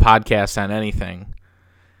a podcast on anything.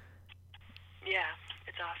 Yeah,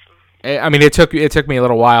 it's awesome. I mean, it took me a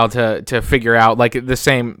little while to figure out like the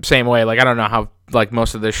same way. Like, I don't know how like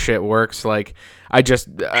most of this shit works. Like,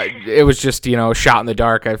 it was just a shot in the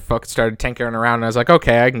dark. I fucking started tinkering around, and I was like,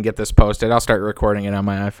 okay, I can get this posted. I'll start recording it on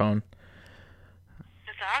my iPhone.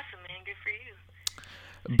 That's awesome, man. Good for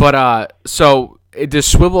you. But so does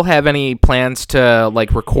Swivel have any plans to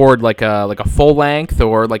like record like a full length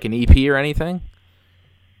or like an EP or anything?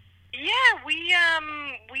 Yeah, we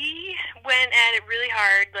went at it really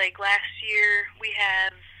hard. Like last year, we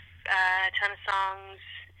have a ton of songs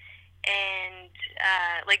and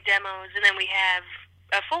like demos, and then we have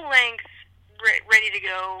a full length ready to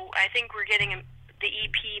go. I think we're getting the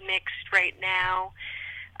EP mixed right now,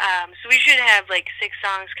 so we should have like 6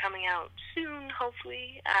 songs coming out soon,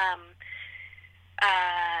 hopefully.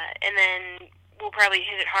 And then we'll probably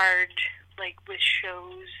hit it hard like with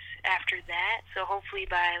shows after that. So hopefully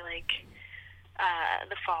by like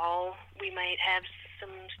the fall, we might have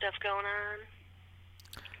some stuff going on.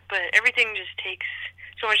 But everything just takes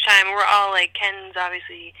so much time. We're all like, Ken's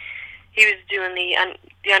obviously, he was doing the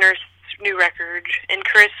Unearthed new record, and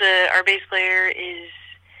Carissa, our bass player, is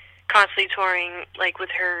constantly touring like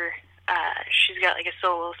with her. She's got like a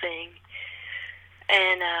solo thing,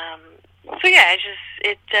 and so yeah,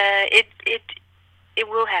 it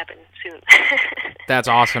will happen soon. That's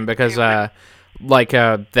awesome, because the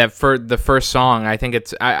first song, I think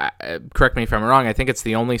it's correct me if I'm wrong, I think it's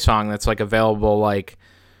the only song that's like available like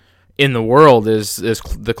in the world is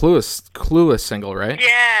the Clueless single, right?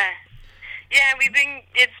 Yeah,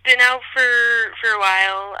 it's been out for a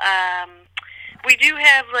while. We do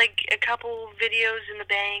have like a couple videos in the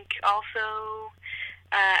bank also.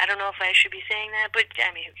 I don't know if I should be saying that, but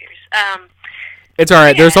I mean, who cares? It's all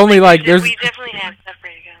right. Yeah, There's only like we definitely have stuff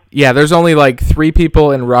ready to go. Yeah, there's only like 3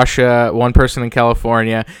 people in Russia, 1 person in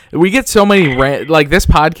California. We get so many like this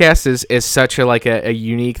podcast is such a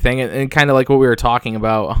unique thing, and kind of like what we were talking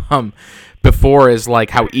about before is like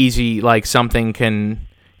how easy like something can,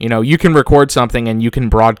 you can record something and you can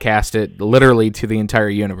broadcast it literally to the entire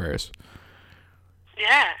universe.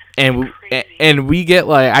 Yeah. And we get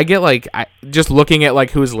like just looking at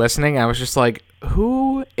like who's listening, I was just like,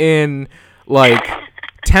 who in like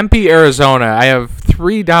Tempe, Arizona? I have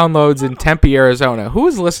 3 downloads in Tempe, Arizona. Who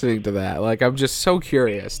is listening to that? Like, I'm just so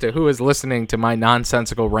curious to who is listening to my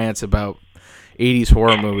nonsensical rants about 80s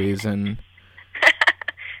horror movies and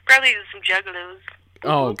probably some juggalos.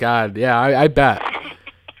 Oh God, yeah, I bet.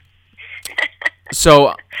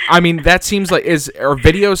 So, I mean, that seems like are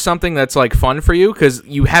videos something that's like fun for you, because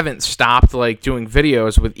you haven't stopped like doing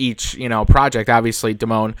videos with each project, obviously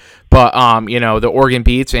Damone, but the Organ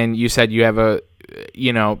Beats, and you said you have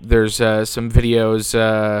there's some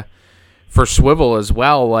videos for Swivel as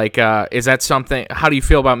well. Like, is that something? How do you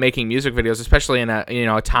feel about making music videos, especially in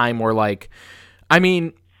a time where like, I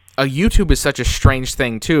mean, YouTube is such a strange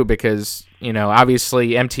thing too, because obviously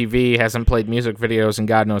MTV hasn't played music videos in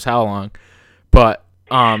God knows how long. But,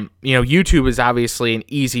 YouTube is obviously an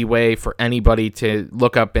easy way for anybody to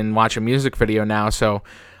look up and watch a music video now. So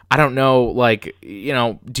I don't know, like,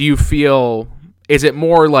 do you feel, is it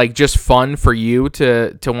more like just fun for you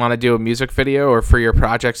to want to do a music video, or for your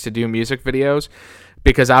projects to do music videos?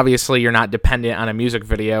 Because obviously you're not dependent on a music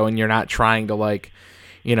video, and you're not trying to like,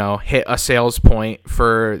 hit a sales point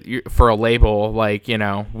for a label, like,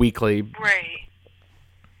 weekly. Right.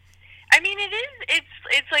 I mean,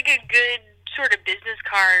 it's like a good sort of business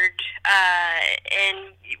card,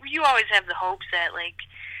 and you always have the hopes that like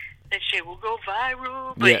that shit will go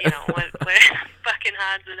viral, but yeah. what fucking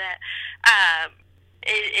odds of that? Oh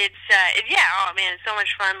man, it's so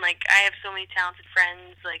much fun. Like, I have so many talented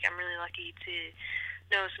friends. Like, I'm really lucky to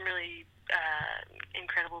know some really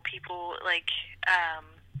incredible people. Like,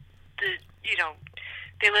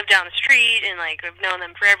 they live down the street, and like I've known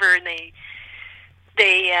them forever, and they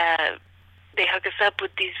hook us up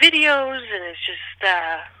with these videos, and it's just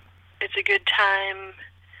it's a good time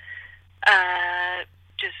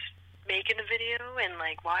just making a video and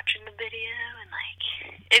like watching the video, and like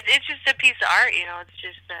it's just a piece of art, it's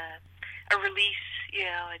just a release,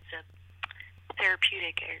 it's a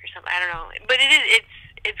therapeutic or something, I don't know, but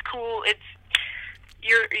it's cool.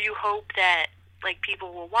 You hope that like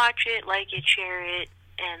people will watch it, like it, share it,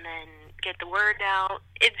 and then get the word out.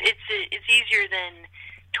 It's easier than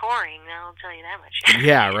touring, I'll tell you that much.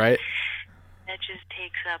 Yeah, right. That just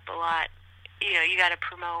takes up a lot. You got to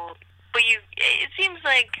promote, but it seems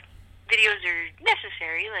like videos are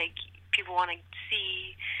necessary. Like, people want to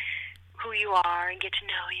see who you are and get to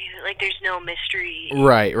know you. Like, there's no mystery.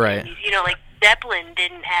 Right. Like Zeppelin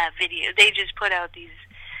didn't have video. They just put out these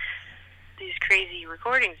crazy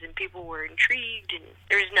recordings, and people were intrigued, and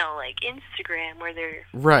there's no like Instagram where they're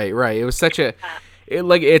right. It was such a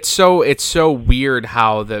it's so weird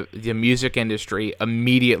how the music industry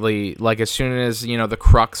immediately, like, as soon as the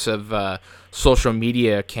crux of social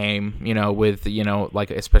media came, with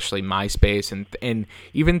like especially MySpace and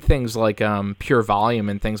even things like Pure Volume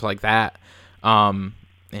and things like that,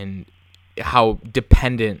 and how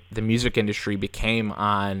dependent the music industry became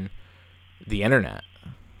on the internet.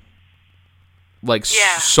 Like,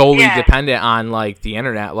 solely dependent on like the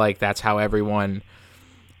internet. Like, that's how everyone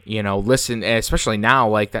listen, especially now,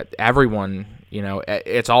 like that everyone,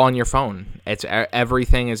 it's all on your phone.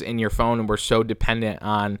 Everything is in your phone, and we're so dependent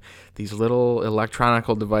on these little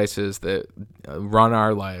electronical devices that run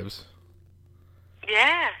our lives.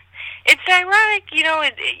 Yeah, it's ironic,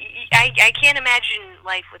 I can't imagine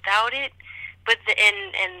life without it, but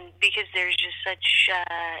and because there's just such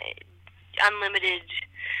unlimited,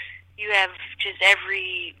 you have just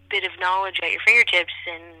every bit of knowledge at your fingertips,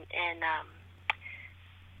 and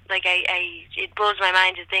like it blows my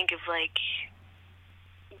mind to think of like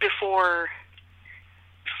before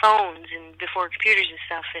phones and before computers and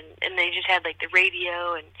stuff, and they just had like the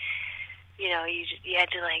radio, and you had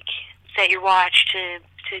to like set your watch to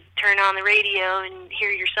turn on the radio and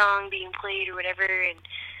hear your song being played or whatever. And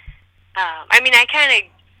I mean, I kind of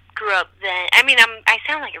grew up then. I mean, I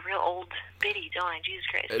sound like a real old biddy, don't I? Jesus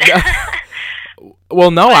Christ. Well,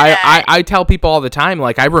 no, but, I tell people all the time,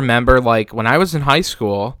 like, I remember, like, when I was in high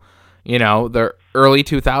school, the early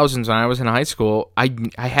 2000s, when I was in high school, I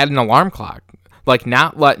had an alarm clock. Like,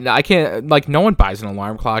 I can't, like, no one buys an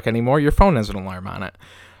alarm clock anymore. Your phone has an alarm on it.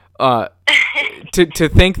 To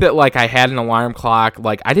think that, like, I had an alarm clock,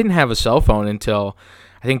 like, I didn't have a cell phone until,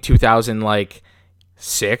 I think, 2000, like,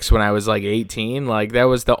 6, when I was like 18. Like that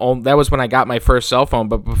was that was when I got my first cell phone.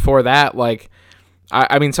 But before that, like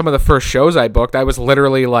I mean, some of the first shows I booked, I was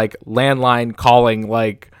literally like landline calling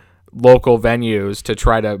like local venues to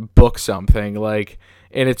try to book something. Like,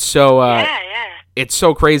 and it's so it's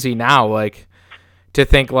so crazy now. Like to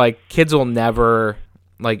think like kids will never,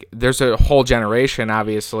 like, there's a whole generation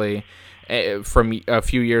obviously from a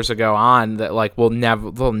few years ago on that like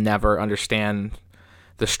they'll never understand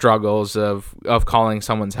the struggles of calling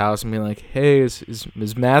someone's house and being like, hey,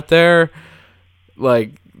 is Matt there?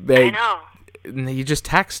 Like I know. You just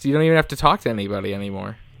text. You don't even have to talk to anybody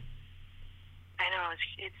anymore. I know,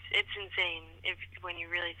 it's insane when you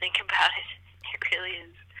really think about it. It really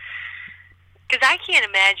is. Because I can't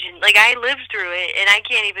imagine, like, I lived through it, and I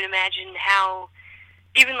can't even imagine how,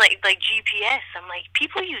 even like GPS, I'm like,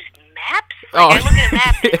 people use maps? Like, I look at a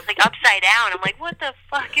map and it's like upside down. I'm like, what the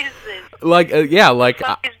fuck is this? Like, yeah, like,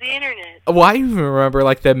 what the fuck is the internet? Well, I even remember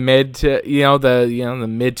like the mid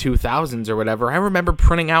 2000s or whatever. I remember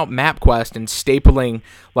printing out MapQuest and stapling,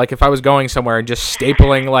 like if I was going somewhere and just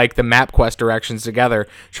stapling like the MapQuest directions together,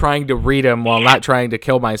 trying to read them while not trying to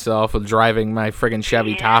kill myself with driving my friggin'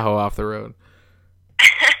 Chevy Tahoe off the road.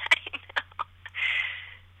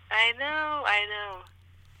 I know.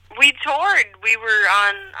 We toured. We were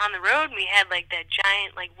on the road, and we had like that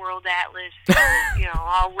giant like World Atlas,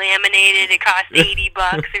 all laminated. It cost $80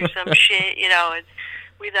 or some shit.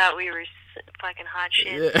 We thought we were fucking hot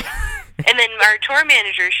shit. And then our tour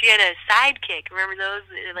manager, she had a sidekick. Remember those?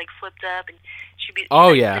 It like flipped up, and she'd be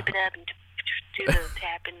flip it up and do the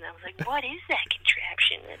tap. And I was like, what is that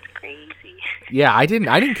contraption? That's crazy. Yeah, I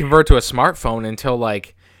didn't convert to a smartphone until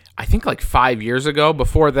like, I think like 5 years ago.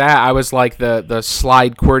 Before that, I was like the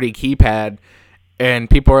slide QWERTY keypad, and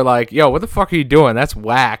people were like, "Yo, what the fuck are you doing? That's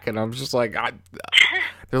whack." And I'm just like,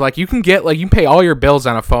 they're like, you can pay all your bills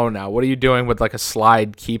on a phone now. What are you doing with like a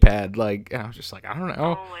slide keypad? Like, and I was just like, I don't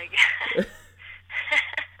know. Oh my god,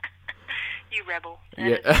 you rebel.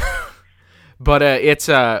 Yeah, but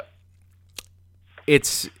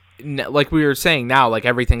it's like we were saying now, like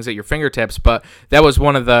everything's at your fingertips, but that was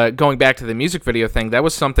one of the, going back to the music video thing, that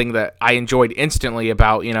was something that I enjoyed instantly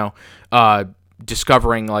about,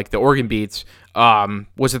 discovering like the organ beats,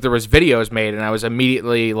 was that there was videos made, and I was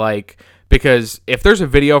immediately like, because if there's a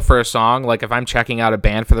video for a song, like if I'm checking out a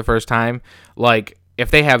band for the first time, like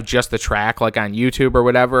if they have just the track like on YouTube or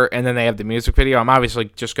whatever, and then they have the music video, I'm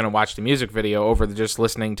obviously just going to watch the music video over just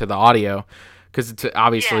listening to the audio. Because it's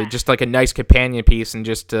obviously just like a nice companion piece, and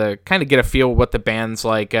just to kind of get a feel what the band's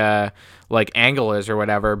like angle is or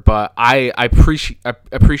whatever. But I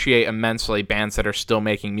appreciate immensely bands that are still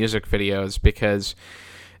making music videos, because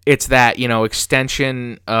it's that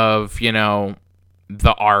extension of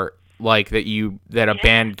the art, like that a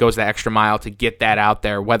band goes the extra mile to get that out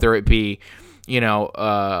there, whether it be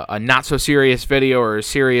a not so serious video or a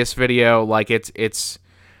serious video. Like it's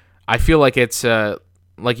I feel like it's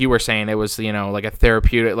like you were saying, it was, like a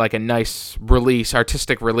therapeutic, like a nice release,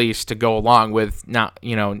 artistic release to go along with not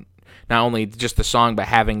only just the song, but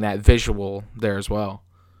having that visual there as well.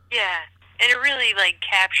 Yeah, and it really like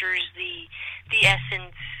captures the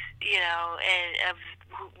essence, of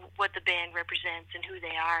what the band represents and who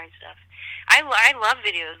they are and stuff. I love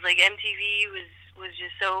videos. Like MTV was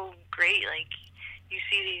just so great. Like you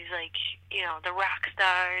see these like the rock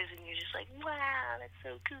stars, and you're just like, wow, that's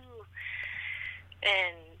so cool.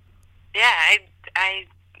 And yeah, I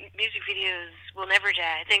music videos will never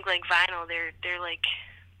die. I think like vinyl, they're like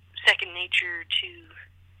second nature to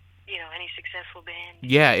any successful band.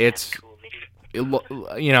 Yeah, it's cool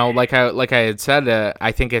like I had said,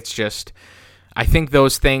 I think it's just, I think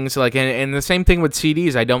those things, like, and the same thing with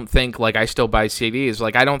CDs. I don't think, like, I still buy CDs.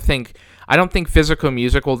 Like, I don't think physical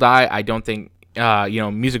music will die. I don't think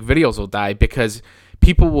music videos will die, because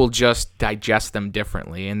people will just digest them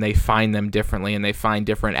differently, and they find them differently, and they find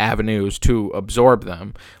different avenues to absorb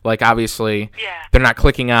them. Like, obviously, they're not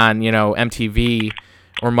clicking on, MTV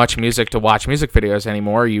or Much Music to watch music videos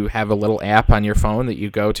anymore. You have a little app on your phone that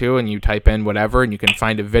you go to, and you type in whatever, and you can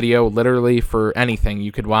find a video literally for anything.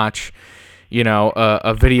 You could watch,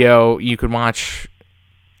 a video. You could watch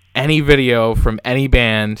any video from any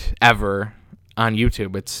band ever on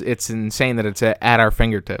YouTube. It's insane that it's at our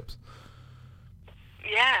fingertips.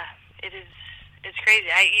 Yeah, it is. It's crazy.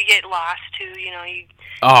 You get lost too.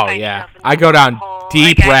 Oh yeah, I go down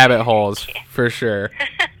deep rabbit holes for sure.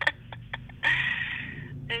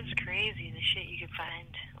 It's crazy the shit you can find.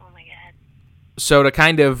 Oh my god. So to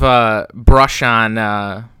kind of brush on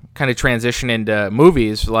kind of transition into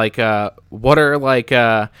movies, like what are like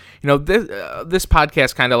this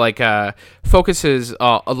podcast kind of like focuses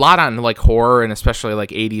a lot on like horror and especially like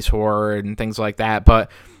 80s horror and things like that,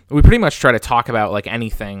 but we pretty much try to talk about like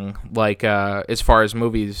anything like as far as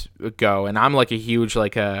movies go. And I'm like a huge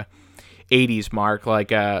like 80s mark.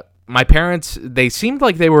 Like my parents, they seemed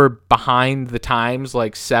like they were behind the times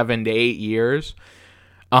like 7 to 8 years.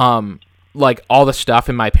 Like all the stuff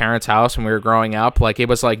in my parents' house when we were growing up, like it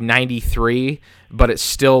was like 93, but it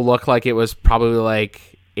still looked like it was probably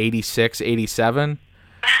like 86, 87.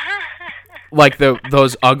 Like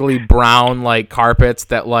those ugly brown like carpets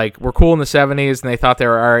that like were cool in the 70s and they thought they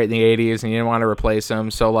were all right in the 80s and you didn't want to replace them.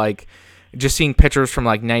 So like just seeing pictures from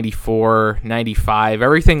like 94, 95,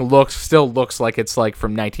 everything still looks like it's like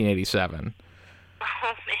from 1987. Oh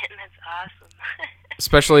man, that's awesome.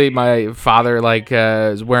 Especially my father, like,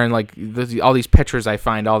 is wearing, like, all these pictures I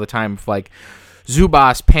find all the time of, like,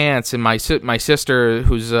 Zubaz pants. And my sister,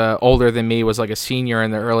 who's older than me, was, like, a senior in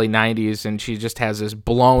the early 90s. And she just has this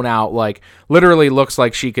blown out, like, literally looks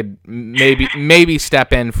like she could maybe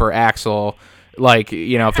step in for Axel, like,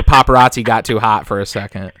 you know, if the paparazzi got too hot for a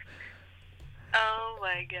second. Oh,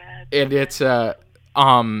 my God. And it's,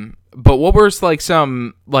 but what was, like,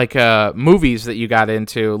 some, like, movies that you got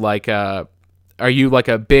into, like, are you like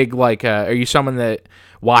a big like are you someone that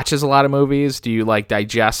watches a lot of movies? Do you like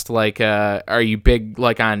digest like are you big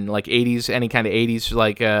like on like 80s, any kind of 80s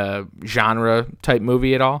like genre type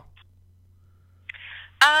movie at all?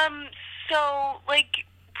 So like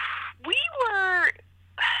we were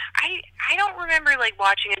I don't remember like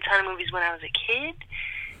watching a ton of movies when I was a kid.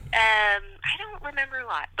 I don't remember a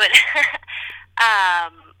lot, but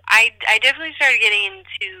I definitely started getting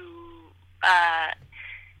into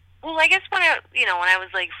well, I guess when I was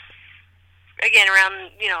like, again,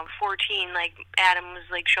 around, 14, like, Adam was,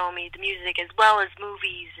 like, showing me the music as well as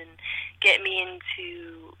movies and getting me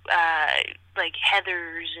into, like,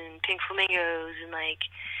 Heathers and Pink Flamingos and, like,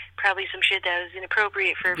 probably some shit that was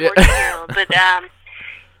inappropriate for a 14-year-old. But,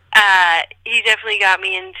 he definitely got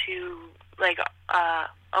me into, like, a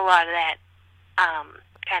lot of that,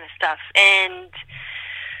 kind of stuff. And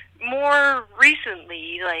more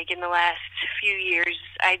recently, like in the last few years,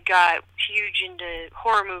 I got huge into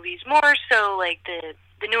horror movies, more so like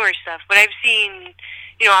the newer stuff. But I've seen,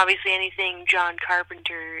 obviously anything John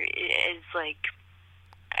Carpenter is like,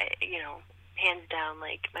 hands down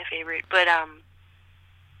like my favorite. But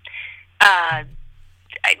I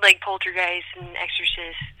like Poltergeist and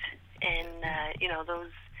Exorcist, and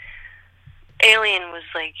those. Alien was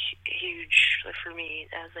like huge for me.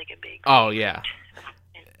 That was like a big. Oh yeah.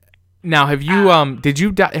 Now, have you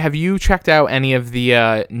have you checked out any of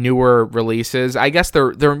the newer releases? I guess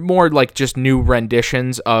they're more like just new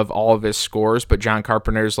renditions of all of his scores, but John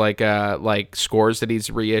Carpenter's like scores that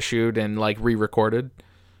he's reissued and like re-recorded.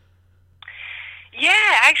 Yeah,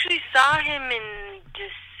 I actually saw him in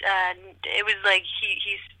just it was like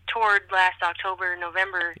he's toured last October,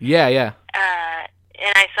 November. Yeah.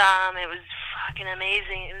 And I saw him. It was fucking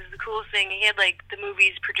amazing. It was the coolest thing. He had like the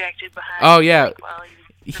movies projected behind. Oh yeah. Like, while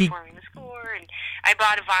he was performing the score, and I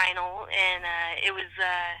bought a vinyl, and it was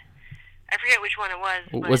I forget which one it was.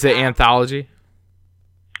 But, was it Anthology?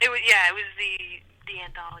 It was the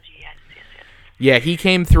Anthology. Yes. Yeah, he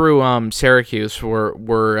came through Syracuse,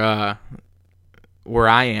 where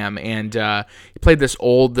I am, and he played this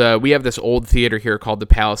old. We have this old theater here called the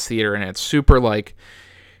Palace Theater, and it's super like.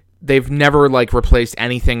 They've never like replaced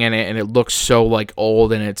anything in it, and it looks so like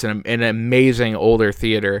old, and it's an amazing older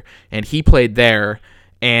theater. And he played there,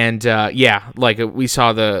 and like we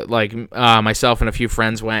saw myself and a few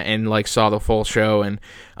friends went and like saw the full show, and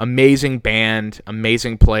amazing band,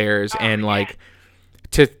 amazing players, and like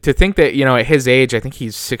to think that at his age, I think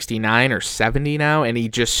he's 69 or 70 now, and he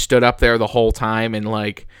just stood up there the whole time, and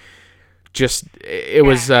like. Just it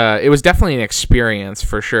was definitely an experience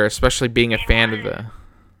for sure, especially being a fan of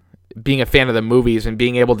the movies and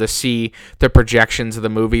being able to see the projections of the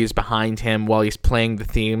movies behind him while he's playing the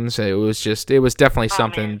themes. It was definitely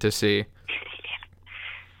something to see.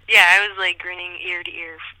 Yeah, I was like grinning ear to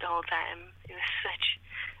ear the whole time. It was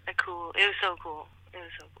so cool.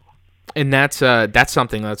 And that's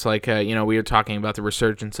something that's like we were talking about the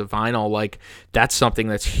resurgence of vinyl. Like that's something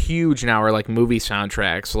that's huge now. Or like movie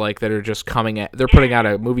soundtracks, like that are just they're putting out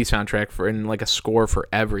a movie soundtrack and like a score for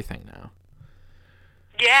everything now.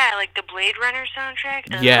 Yeah, like the Blade Runner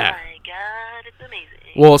soundtrack. Oh yeah. My God, it's amazing.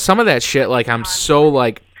 Well, some of that shit, like I'm so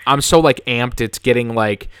amped. It's getting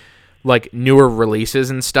like newer releases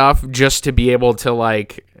and stuff just to be able to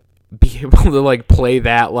like play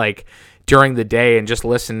that like during the day and just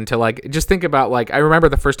listen to, like, just think about, like, I remember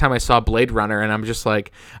the first time I saw Blade Runner, and I'm just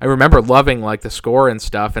like, I remember loving, like, the score and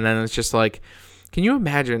stuff, and then it's just like, can you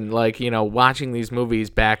imagine, like, you know, watching these movies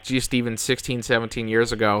back just even 16, 17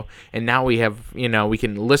 years ago, and now we have, you know, we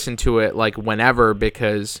can listen to it, like, whenever,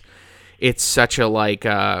 because it's such a, like,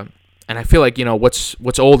 and I feel like, you know, what's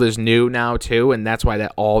old is new now, too, and that's why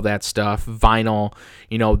that all that stuff, vinyl,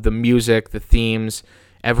 you know, the music, the themes,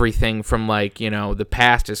 everything from, like, you know, the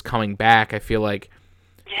past is coming back. I feel like,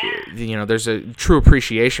 you know, there's a true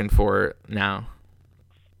appreciation for it now.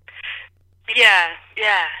 Yeah.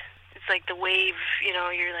 It's like the wave, you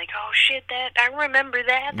know, you're like, oh shit, that, I remember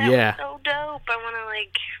that. That was so dope. I want to,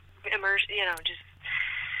 like, immerse, you know, just,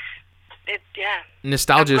 it, yeah.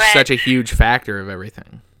 Nostalgia is such a huge factor of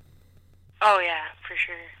everything. Oh yeah, for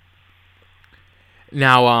sure.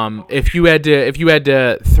 Now, if you had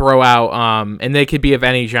to throw out, and they could be of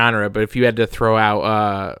any genre, but if you had to throw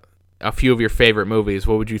out a few of your favorite movies,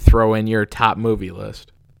 what would you throw in your top movie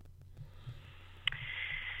list?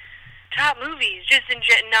 Top movies, just in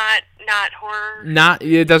not horror.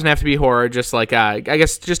 It doesn't have to be horror. Just like I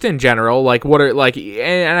guess just in general, like what are like,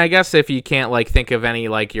 and I guess if you can't like think of any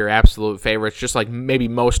like your absolute favorites, just like maybe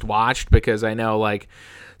most watched, because I know like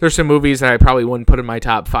there's some movies that I probably wouldn't put in my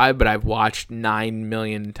top 5, but I've watched 9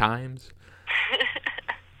 million times.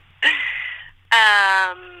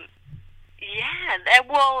 Yeah.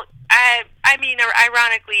 Well, I mean,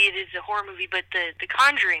 ironically, it is a horror movie, but The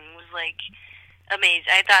Conjuring was like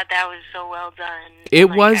amazing. I thought that was so well done. It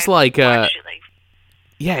was like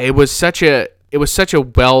yeah, it was such a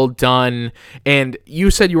well done. And you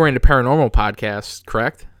said you were into paranormal podcasts,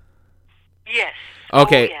 correct? Yes.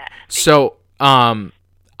 Okay. Oh, yeah. So,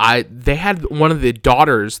 they had one of the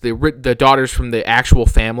daughters, the daughters from the actual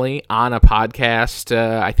family on a podcast,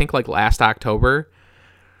 I think like last October.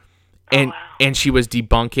 And, wow. And she was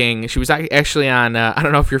debunking, she was actually on, I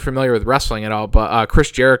don't know if you're familiar with wrestling at all, but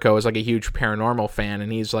Chris Jericho is like a huge paranormal fan,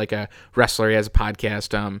 and he's like a wrestler, he has a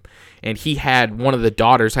podcast, and he had one of the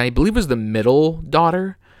daughters, I believe it was the middle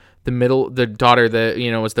daughter, the daughter that,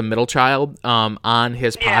 you know, was the middle child, on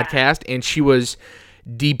his podcast, and she was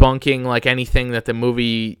debunking like anything that the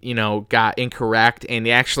movie, you know, got incorrect, and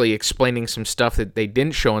actually explaining some stuff that they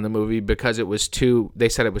didn't show in the movie because they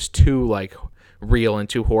said it was too like real and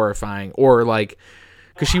too horrifying, or like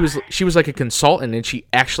because she was like a consultant, and she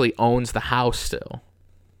actually owns the house still.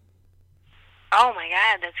 Oh my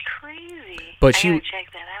god, that's crazy! But I gotta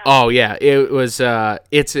check that out. Oh yeah, it was.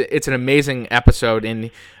 It's an amazing episode, and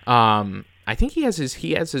I think he has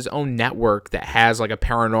his own network that has like a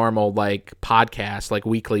paranormal like podcast, like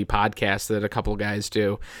weekly podcast that a couple guys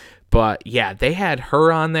do. But yeah, they had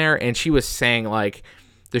her on there, and she was saying like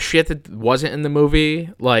the shit that wasn't in the movie,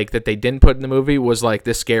 like that they didn't put in the movie, was like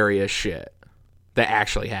the scariest shit that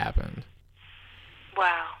actually happened.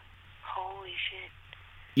 Wow. Holy shit.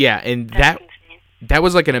 Yeah, and That's insane. That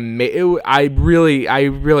was like an amazing. I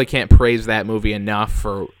really can't praise that movie enough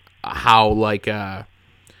for how like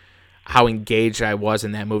how engaged I was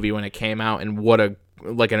in that movie when it came out, and what an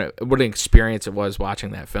experience it was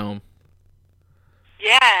watching that film.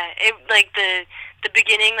 Yeah, it like the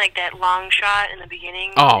beginning, like that long shot in the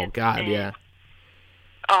beginning. Oh God, yeah.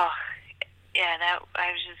 Oh, yeah. That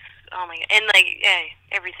I was just, oh my god, and like, yeah,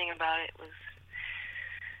 everything about it was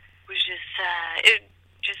just it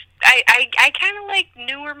just I kind of like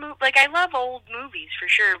newer movies. Like I love old movies for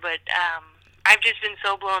sure, but I've just been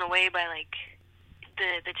so blown away by like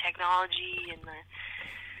the technology and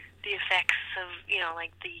the effects of, you know,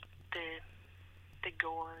 like the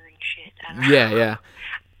gore and shit. I don't know. Yeah.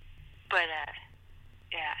 But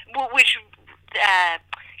yeah. Well, which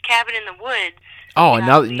Cabin in the Woods. Oh,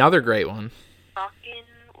 another great one. Fucking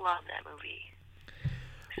love that movie.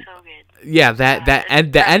 So good. Yeah,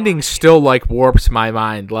 the ending still like warps my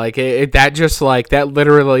mind. Like that just like that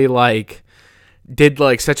literally like did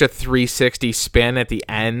like such a 360 spin at the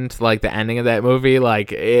end, like the ending of that movie,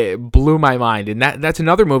 like it blew my mind. And that's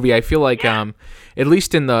another movie I feel like at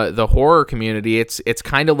least in the horror community, it's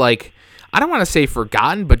kind of like, I don't want to say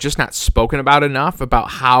forgotten, but just not spoken about enough about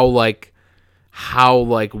how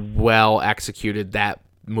well executed that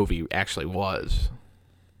movie actually was.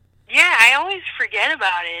 Yeah, I always forget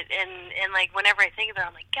about it, and like whenever I think about it,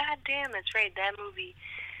 I'm like, God damn, that's right, that movie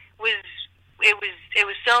was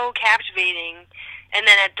so captivating, and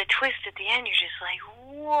then at the twist at the end, you're just like,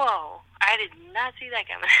 whoa, I did not see that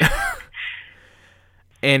coming.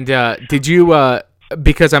 And did you?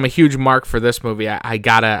 Because I'm a huge mark for this movie, I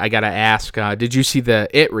gotta ask. Did you see the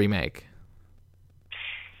It remake?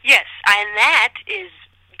 Yes, and that is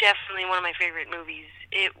definitely one of my favorite movies.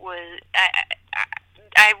 It was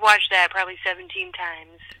I watched that probably 17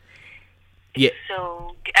 times, It's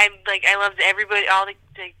so I loved everybody. All the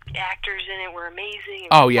actors in it were amazing.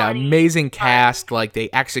 Oh yeah, amazing cast. Like they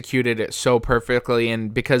executed it so perfectly,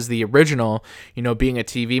 and because the original, being a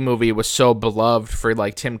TV movie, was so beloved for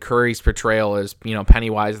like Tim Curry's portrayal as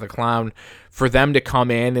Pennywise the clown, for them to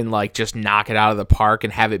come in and like just knock it out of the park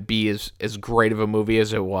and have it be as great of a movie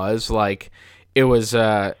as it was, like it was.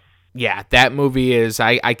 Yeah, that movie is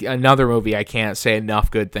another movie I can't say enough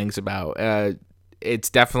good things about. It's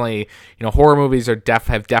definitely horror movies have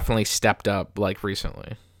definitely stepped up like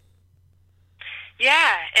recently.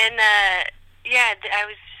 Yeah, and I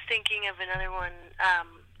was just thinking of another one.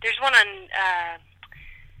 There's one on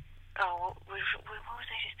what was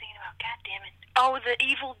I just thinking about? God damn it! Oh, the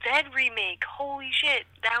Evil Dead remake. Holy shit,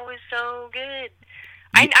 that was so good.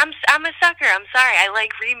 I'm a sucker. I'm sorry. I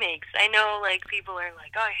like remakes. I know like people are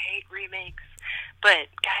like, oh, I hate remakes, but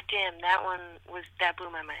goddamn, that blew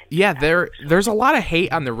my mind. Yeah, there's a lot of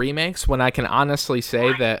hate on the remakes when I can honestly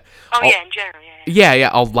say that. Oh yeah, in general, yeah. Yeah.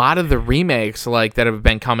 A lot of the remakes like that have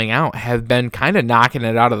been coming out have been kind of knocking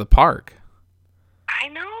it out of the park. I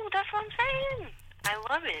know. That's what I'm saying. I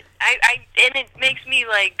love it. And it makes me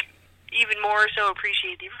like even more so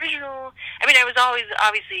appreciate the original. I mean, I was always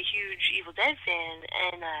obviously a huge Evil Dead fan,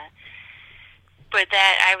 and but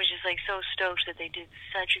that I was just like so stoked that they did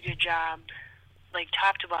such a good job, like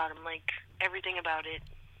top to bottom, like everything about it.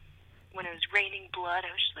 When it was raining blood,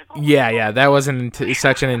 I was just like, oh yeah, that was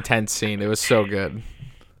such an intense scene. It was so good.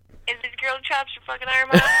 And this girl chops her fucking arm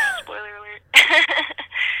off. Spoiler alert.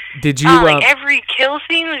 Did you? Like every kill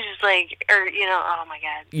scene was just like, oh my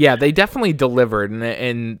god. Yeah, they definitely delivered,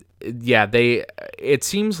 and yeah, it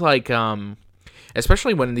seems like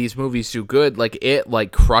especially when these movies do good, like it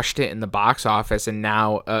like crushed it in the box office, and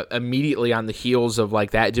now immediately on the heels of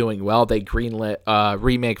like that doing well, they greenlit a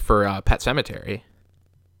remake for Pet Sematary.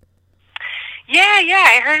 Yeah,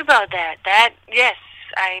 I heard about that. Yes,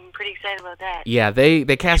 I'm pretty excited about that. Yeah, they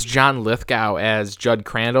cast John Lithgow as Judd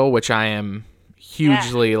Crandall, which I am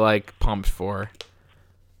hugely like pumped for.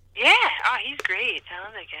 Yeah, oh, he's great. I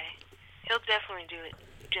love that guy. He'll definitely do it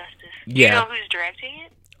justice. Yeah. Do you know who's directing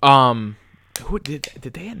it? Who did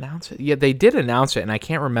they announce it? Yeah, they did announce it, and I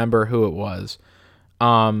can't remember who it was.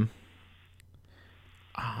 I'm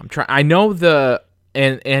trying. I know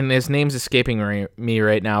and his name's escaping me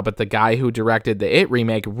right now, but the guy who directed the It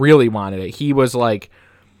remake really wanted it. He was like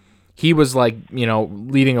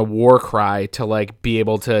leading a war cry to like be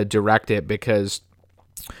able to direct it, because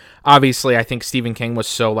obviously I think Stephen King was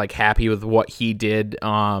so like happy with what he did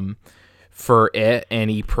for It, and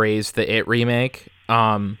he praised the It remake.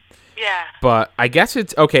 Yeah. But I guess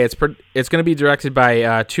it's okay. It's going to be directed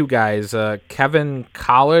by two guys, Kevin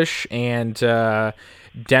Kalish and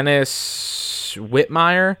Dennis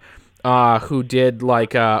Whitmire, who did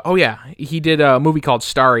like he did a movie called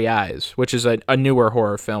Starry Eyes, which is a newer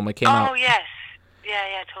horror film. It came out. Oh yes,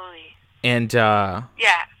 yeah, totally. And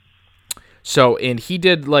yeah. So he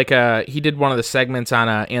did one of the segments on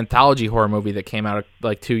an anthology horror movie that came out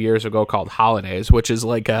like 2 years ago called Holidays, which is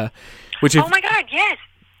like oh my god, yes.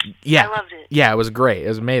 Yeah, I loved it. Yeah, it was great. It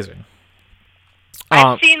was amazing.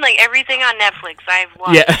 I've seen like everything on Netflix. I've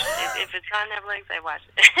watched. Yeah. If it's on Netflix, I watched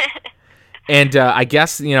it. And I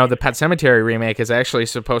guess the Pet Sematary remake is actually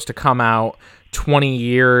supposed to come out 20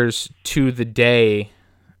 years to the day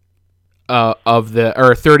or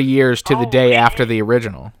 30 years to the day after the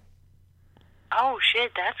original. Oh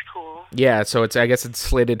shit, that's cool. Yeah, so I guess it's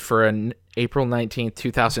slated for an April 19th,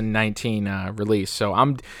 2019 release. So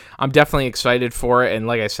I'm definitely excited for it, and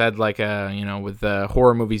like I said, like with the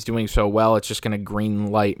horror movies doing so well, it's just going to green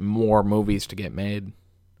light more movies to get made.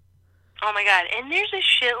 Oh my god, and there's a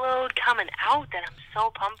shitload coming out that I'm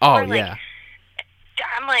so pumped for. Oh like, yeah.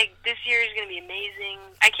 I'm like, this year is going to be amazing.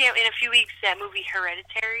 I can't, in a few weeks, that movie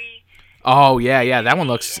Hereditary. Oh yeah, that one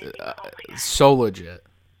looks so legit.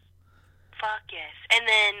 Fuck yes. And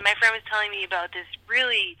then my friend was telling me about this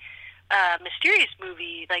really mysterious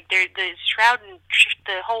movie. Like,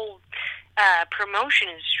 the whole promotion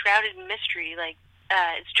is shrouded in mystery. Like,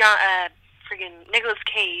 it's Nicolas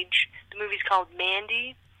Cage. The movie's called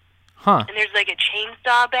Mandy. Huh. And there's like a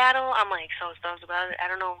chainsaw battle. I'm like so stoked about it. I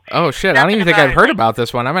don't know. Oh shit! I don't even think I've heard about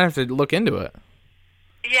this one. I might have to look into it.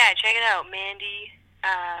 Yeah, check it out. Mandy,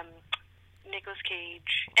 Nicolas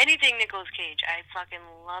Cage. Anything Nicolas Cage. I fucking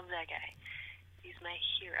love that guy. He's my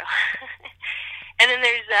hero. And then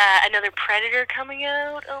there's another Predator coming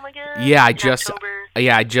out. Oh my god. Yeah, I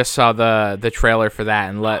just saw the trailer for that,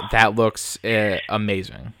 and that looks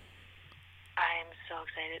amazing. I'm so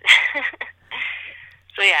excited.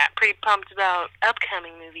 So yeah, pretty pumped about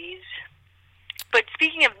upcoming movies. But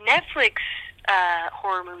speaking of Netflix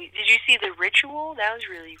horror movies. Did you see The Ritual? That was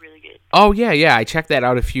really, really good. Oh yeah. I checked that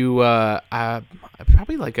out a few,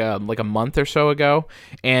 probably like a month or so ago,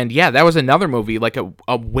 and yeah, that was another movie, like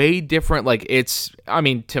a way different. Like it's, I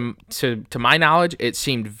mean, to my knowledge, it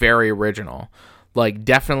seemed very original. Like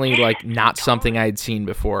definitely like not something I'd seen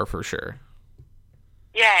before for sure.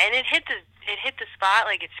 Yeah, and it hit the spot.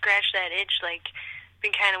 Like it scratched that itch. Like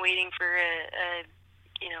been kind of waiting for a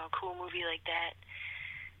cool movie like that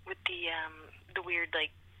with the weird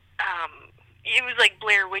it was like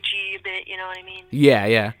Blair Witchy a bit. You know what I mean?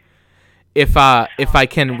 Yeah. If I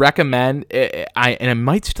can recommend, and it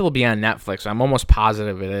might still be on Netflix. I'm almost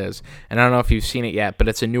positive it is, and I don't know if you've seen it yet, but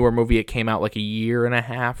it's a newer movie. It came out like a year and a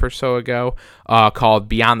half or so ago, called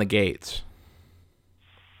Beyond the Gates.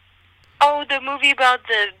 Oh, the movie about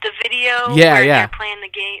the video. Yeah, where yeah. They're playing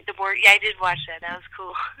the board. Yeah, I did watch that. That was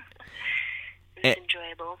cool. It was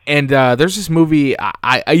enjoyable. And there's this movie,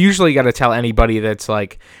 I usually got to tell anybody that's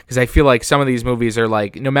like, because I feel like some of these movies are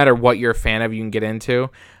like, no matter what you're a fan of, you can get into.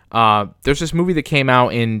 There's this movie that came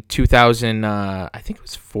out in 2000, I think it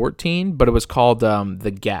was 14, but it was called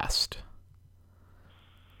The Guest.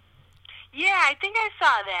 Yeah, I think I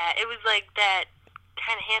saw that. It was like that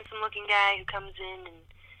kind of handsome-looking guy who comes in, and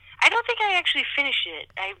I don't think I actually finished it.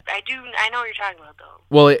 I know what you're talking about, though.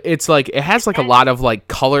 Well, it's like, it has like a lot of like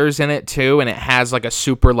colors in it too, and it has like a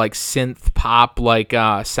super like synth pop like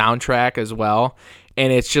soundtrack as well,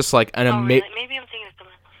 and it's just like an amazing. Really? Maybe I'm thinking of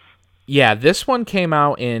something else. Yeah, this one came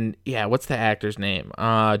out in, what's the actor's name?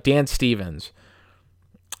 Dan Stevens.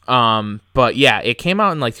 But yeah, it came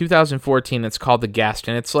out in like 2014. It's called The Guest,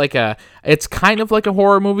 and it's kind of like a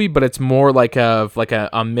horror movie, but it's more like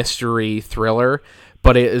a mystery thriller.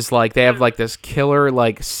 But it is like they have like this killer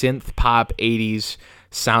like synth pop 80s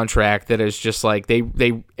soundtrack that is just like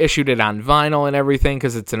they issued it on vinyl and everything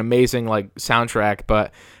because it's an amazing like soundtrack.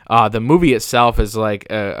 But the movie itself is like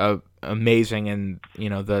amazing, and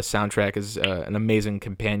the soundtrack is an amazing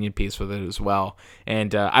companion piece with it as well.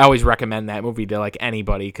 And I always recommend that movie to like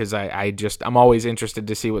anybody because I'm always interested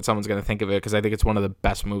to see what someone's gonna think of it because I think it's one of the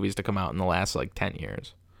best movies to come out in the last like 10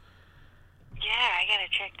 years. Yeah, I gotta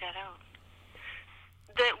check that out.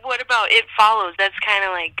 What about It Follows? That's kind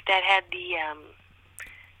of like that had the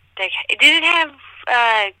did it have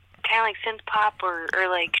kind of like synth pop or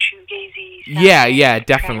like shoegazy? Yeah, it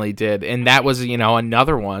definitely did, and that was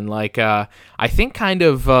another one. Like I think I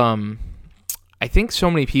think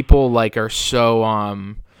so many people like are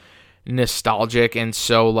so nostalgic and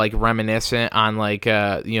so like reminiscent on like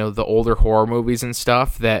the older horror movies and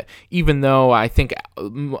stuff that even though I think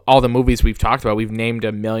all the movies we've talked about, we've named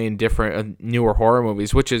a million different newer horror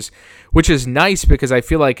movies, which is nice because I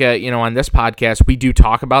feel like on this podcast we do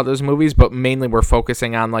talk about those movies, but mainly we're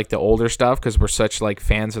focusing on like the older stuff because we're such like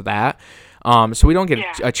fans of that. So we don't get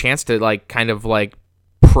a chance to like kind of like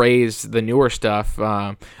praise the newer stuff.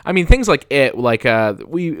 I mean things like it, like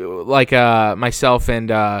myself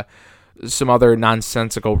and some other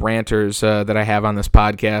nonsensical ranters that I have on this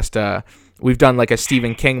podcast. We've done like a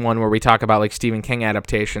Stephen King one where we talk about like Stephen King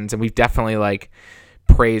adaptations, and we've definitely like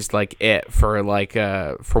praised like it for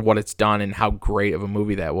what it's done and how great of a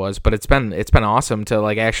movie that was. But it's been awesome to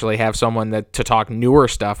like actually have someone to talk newer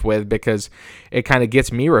stuff with because it kind of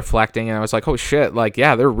gets me reflecting, and I was like, oh shit, like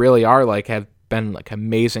yeah, there really are like have been like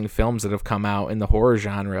amazing films that have come out in the horror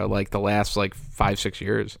genre like the last like 5-6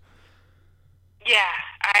 years. Yeah,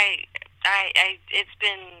 it's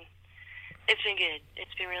been good.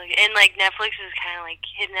 It's been really good. And like Netflix is kind of like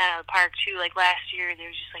hitting that out of the park too. Like last year, there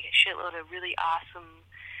was just like a shitload of really awesome,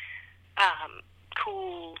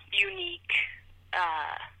 cool, unique,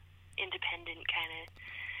 independent kind of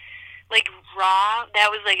like Raw. That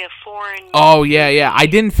was like a foreign. Oh yeah. I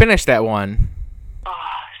didn't finish that one. Oh,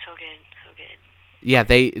 so good. Yeah,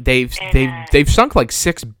 they've sunk like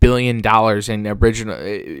 $6 billion in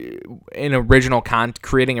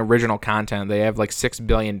creating original content. They have like $6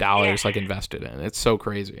 billion like invested in. It's so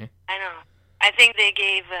crazy. I know. I think they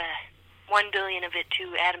gave $1 billion of it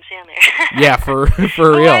to Adam Sandler. Yeah, for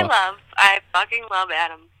real. I fucking love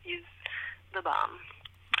Adam. He's the bomb.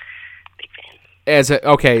 Big fan. I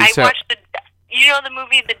watched the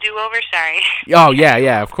movie The Do-Over. Sorry. Oh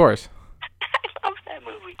yeah, of course. I love that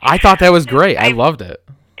movie. I thought that was great. I loved it.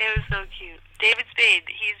 It was so cute. David Spade,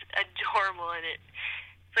 he's adorable in it.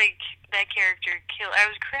 It's like that character killed. I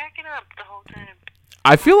was cracking up the whole time.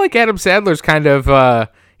 I feel like Adam Sandler's kind of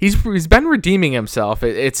he's been redeeming himself.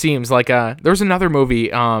 It seems like there was another movie.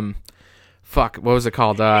 What was it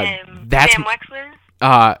called? Sam Wexler.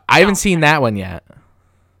 I haven't seen that one yet.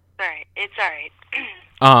 Sorry, it's all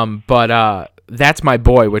right. But That's My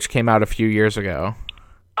Boy, which came out a few years ago.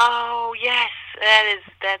 Oh yes,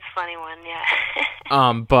 that's a funny one, yeah.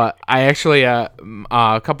 But I actually a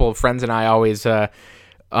couple of friends and I always talk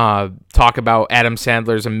about Adam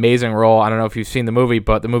Sandler's amazing role. I don't know if you've seen the movie,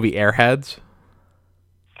 but the movie Airheads.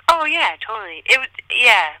 Oh yeah, totally. It was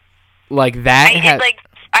Like that.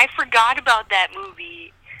 I forgot about that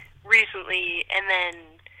movie recently, and then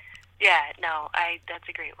that's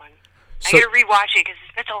a great one. So, I gotta rewatch it because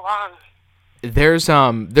it's been so long.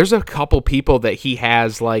 There's a couple people that he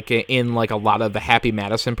has like in like a lot of the Happy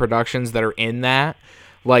Madison productions that are in that.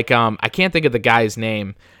 Like I can't think of the guy's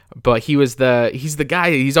name, but he's the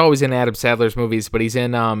guy. He's always in Adam Sandler's movies, but he's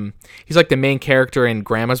in he's like the main character in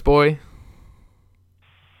Grandma's Boy.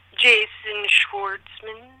 Jason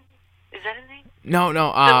Schwartzman, is that his name? No.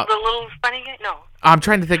 The little funny guy. No. I'm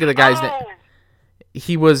trying to think of the guy's name.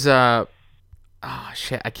 He was oh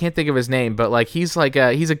shit, I can't think of his name, but like he's a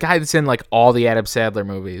guy that's in like all the Adam Sandler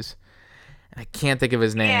movies. I can't think of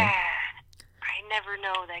his name. Yeah, I never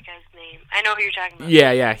know that guy's name. I know who you're talking about.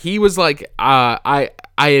 Yeah. He was like I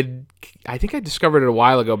think I discovered it a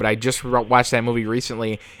while ago, but I just watched that movie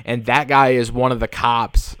recently, and that guy is one of the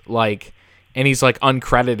cops, like, and he's like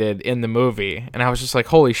uncredited in the movie, and I was just like,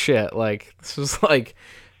 holy shit, like this was like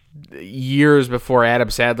years before Adam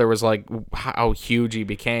Sandler was like how huge he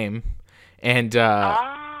became. And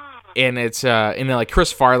it's and then like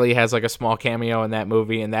Chris Farley has like a small cameo in that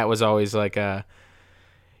movie, and that was always like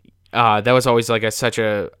such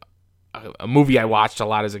a movie I watched a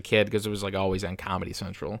lot as a kid because it was like always on Comedy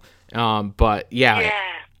Central. But yeah.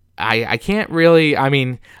 I can't really. I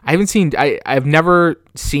mean, I haven't seen. I've never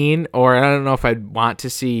seen, or I don't know if I'd want to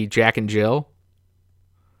see Jack and Jill.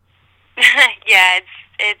 Yeah,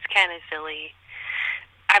 it's kind of silly.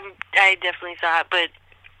 I definitely saw it, but.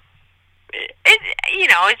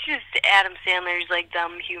 It's just Adam Sandler's like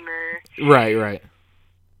dumb humor. Right.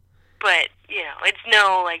 But it's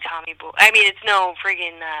no like Tommy Boy. I mean, it's no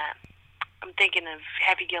friggin'. I'm thinking of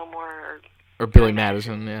Happy Gilmore or Billy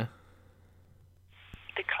Madison. Yeah.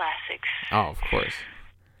 The classics. Oh, of course.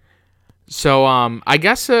 So, I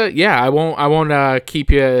guess, I won't keep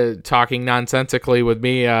you talking nonsensically with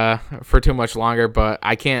me for too much longer. But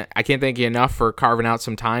I can't thank you enough for carving out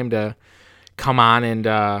some time to come on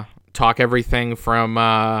and talk everything from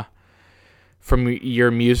your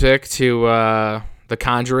music to The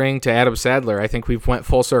Conjuring to Adam Sandler. I think we've went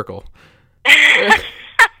full circle.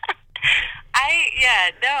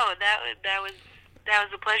 That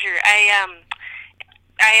was a pleasure. I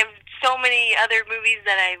have so many other movies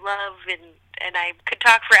that I love, and I could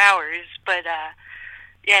talk for hours, but that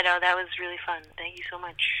was really fun. Thank you so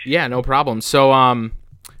much. Yeah, no problem. So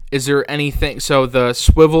is there anything, so the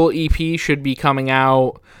Swivel EP should be coming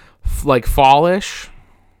out like fallish?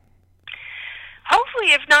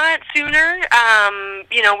 Hopefully, if not sooner.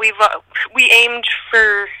 We aim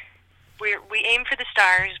for the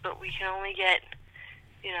stars, but we can only get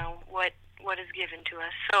what is given to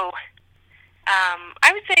us. So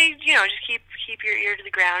I would say just keep your ear to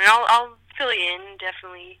the ground, and I'll fill you in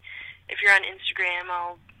definitely. If you're on Instagram,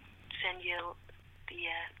 I'll send you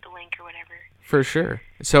the link or whatever. For sure.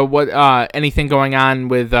 So what, anything going on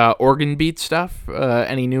with Organ Beat stuff?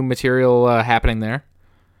 Any new material happening there?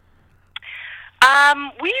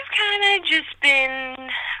 We've kind of just been,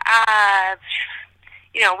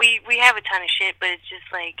 we have a ton of shit, but it's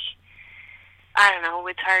just like, I don't know,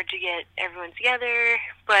 it's hard to get everyone together,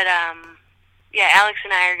 but, Alex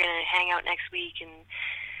and I are gonna hang out next week, and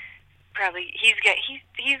probably, he's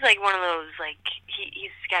like one of those, like,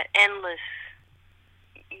 he's got endless,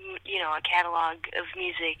 a catalog of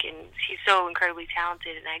music, and he's so incredibly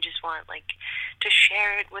talented, and I just want, like, to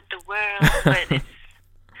share it with the world, but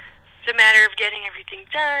it's a matter of getting everything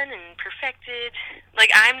done and perfected.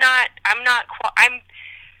 Like, I'm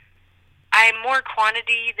more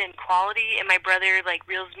quantity than quality, and my brother, like,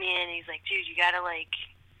 reels me in, and he's like, dude, you gotta make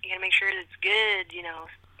sure it's good,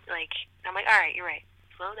 like, I'm like, alright, you're right,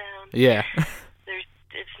 slow down. Yeah.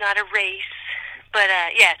 It's not a race. But,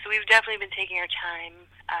 so we've definitely been taking our time.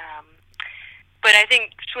 But I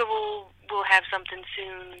think Swivel will have something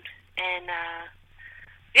soon. And,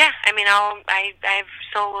 I have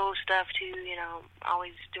solo stuff too,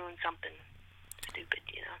 always doing something stupid,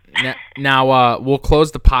 Now, we'll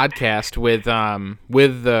close the podcast with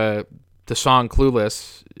the song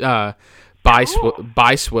Clueless, by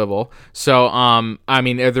Swivel. So, are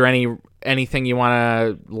there anything you want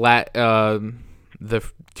to let, the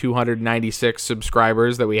 296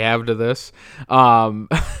 subscribers that we have to this, or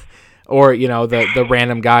the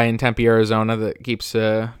random guy in Tempe, Arizona that keeps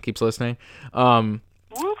listening.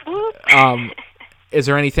 Is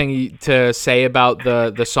there anything to say about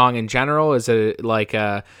the song in general? Is it like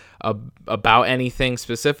a about anything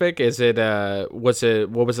specific? Is it what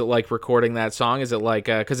was it like recording that song? Is it like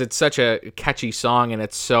because it's such a catchy song and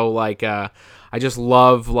it's so like I just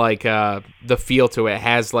love like the feel to it. It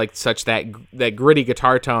has like such that gritty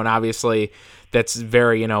guitar tone, obviously, that's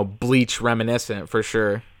very Bleach reminiscent for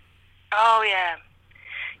sure. Oh yeah.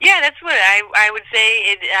 Yeah, that's what I would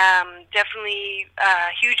say. It definitely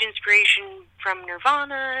huge inspiration from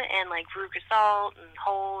Nirvana and like Veruca Salt and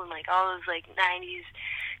Hole and like all those like '90s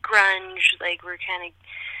grunge. Like we're kind of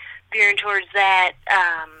veering towards that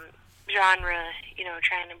genre,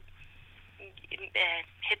 trying to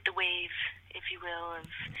hit the wave, if you will, of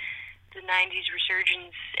the '90s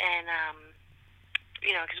resurgence and.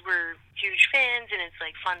 Because we're huge fans and it's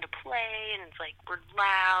like fun to play and it's like we're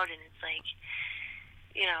loud and it's like.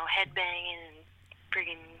 Headbanging and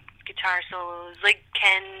friggin' guitar solos. Like,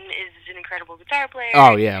 Ken is an incredible guitar player.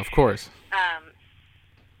 Oh, yeah, of course.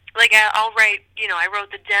 I'll write, I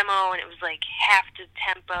wrote the demo and it was like half the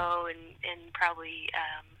tempo and probably,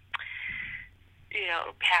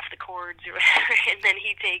 half the chords or whatever. And then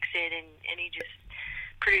he takes it and he just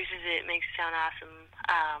produces it, makes it sound awesome.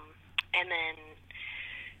 And then,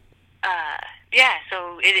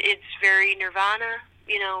 so it's very Nirvana.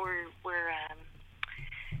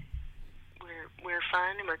 We're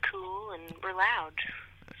fun and we're cool and we're loud.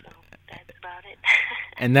 So that's about it.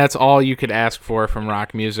 And that's all you could ask for from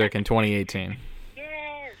rock music in 2018.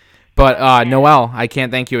 Yes. But Noelle, I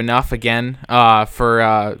can't thank you enough again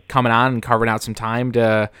for coming on and carving out some time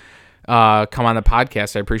to come on the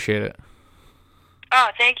podcast. I appreciate it. Oh,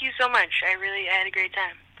 thank you so much. I had a great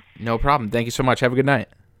time. No problem. Thank you so much. Have a good night.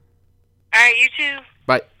 All right, you too.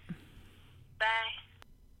 Bye. Bye.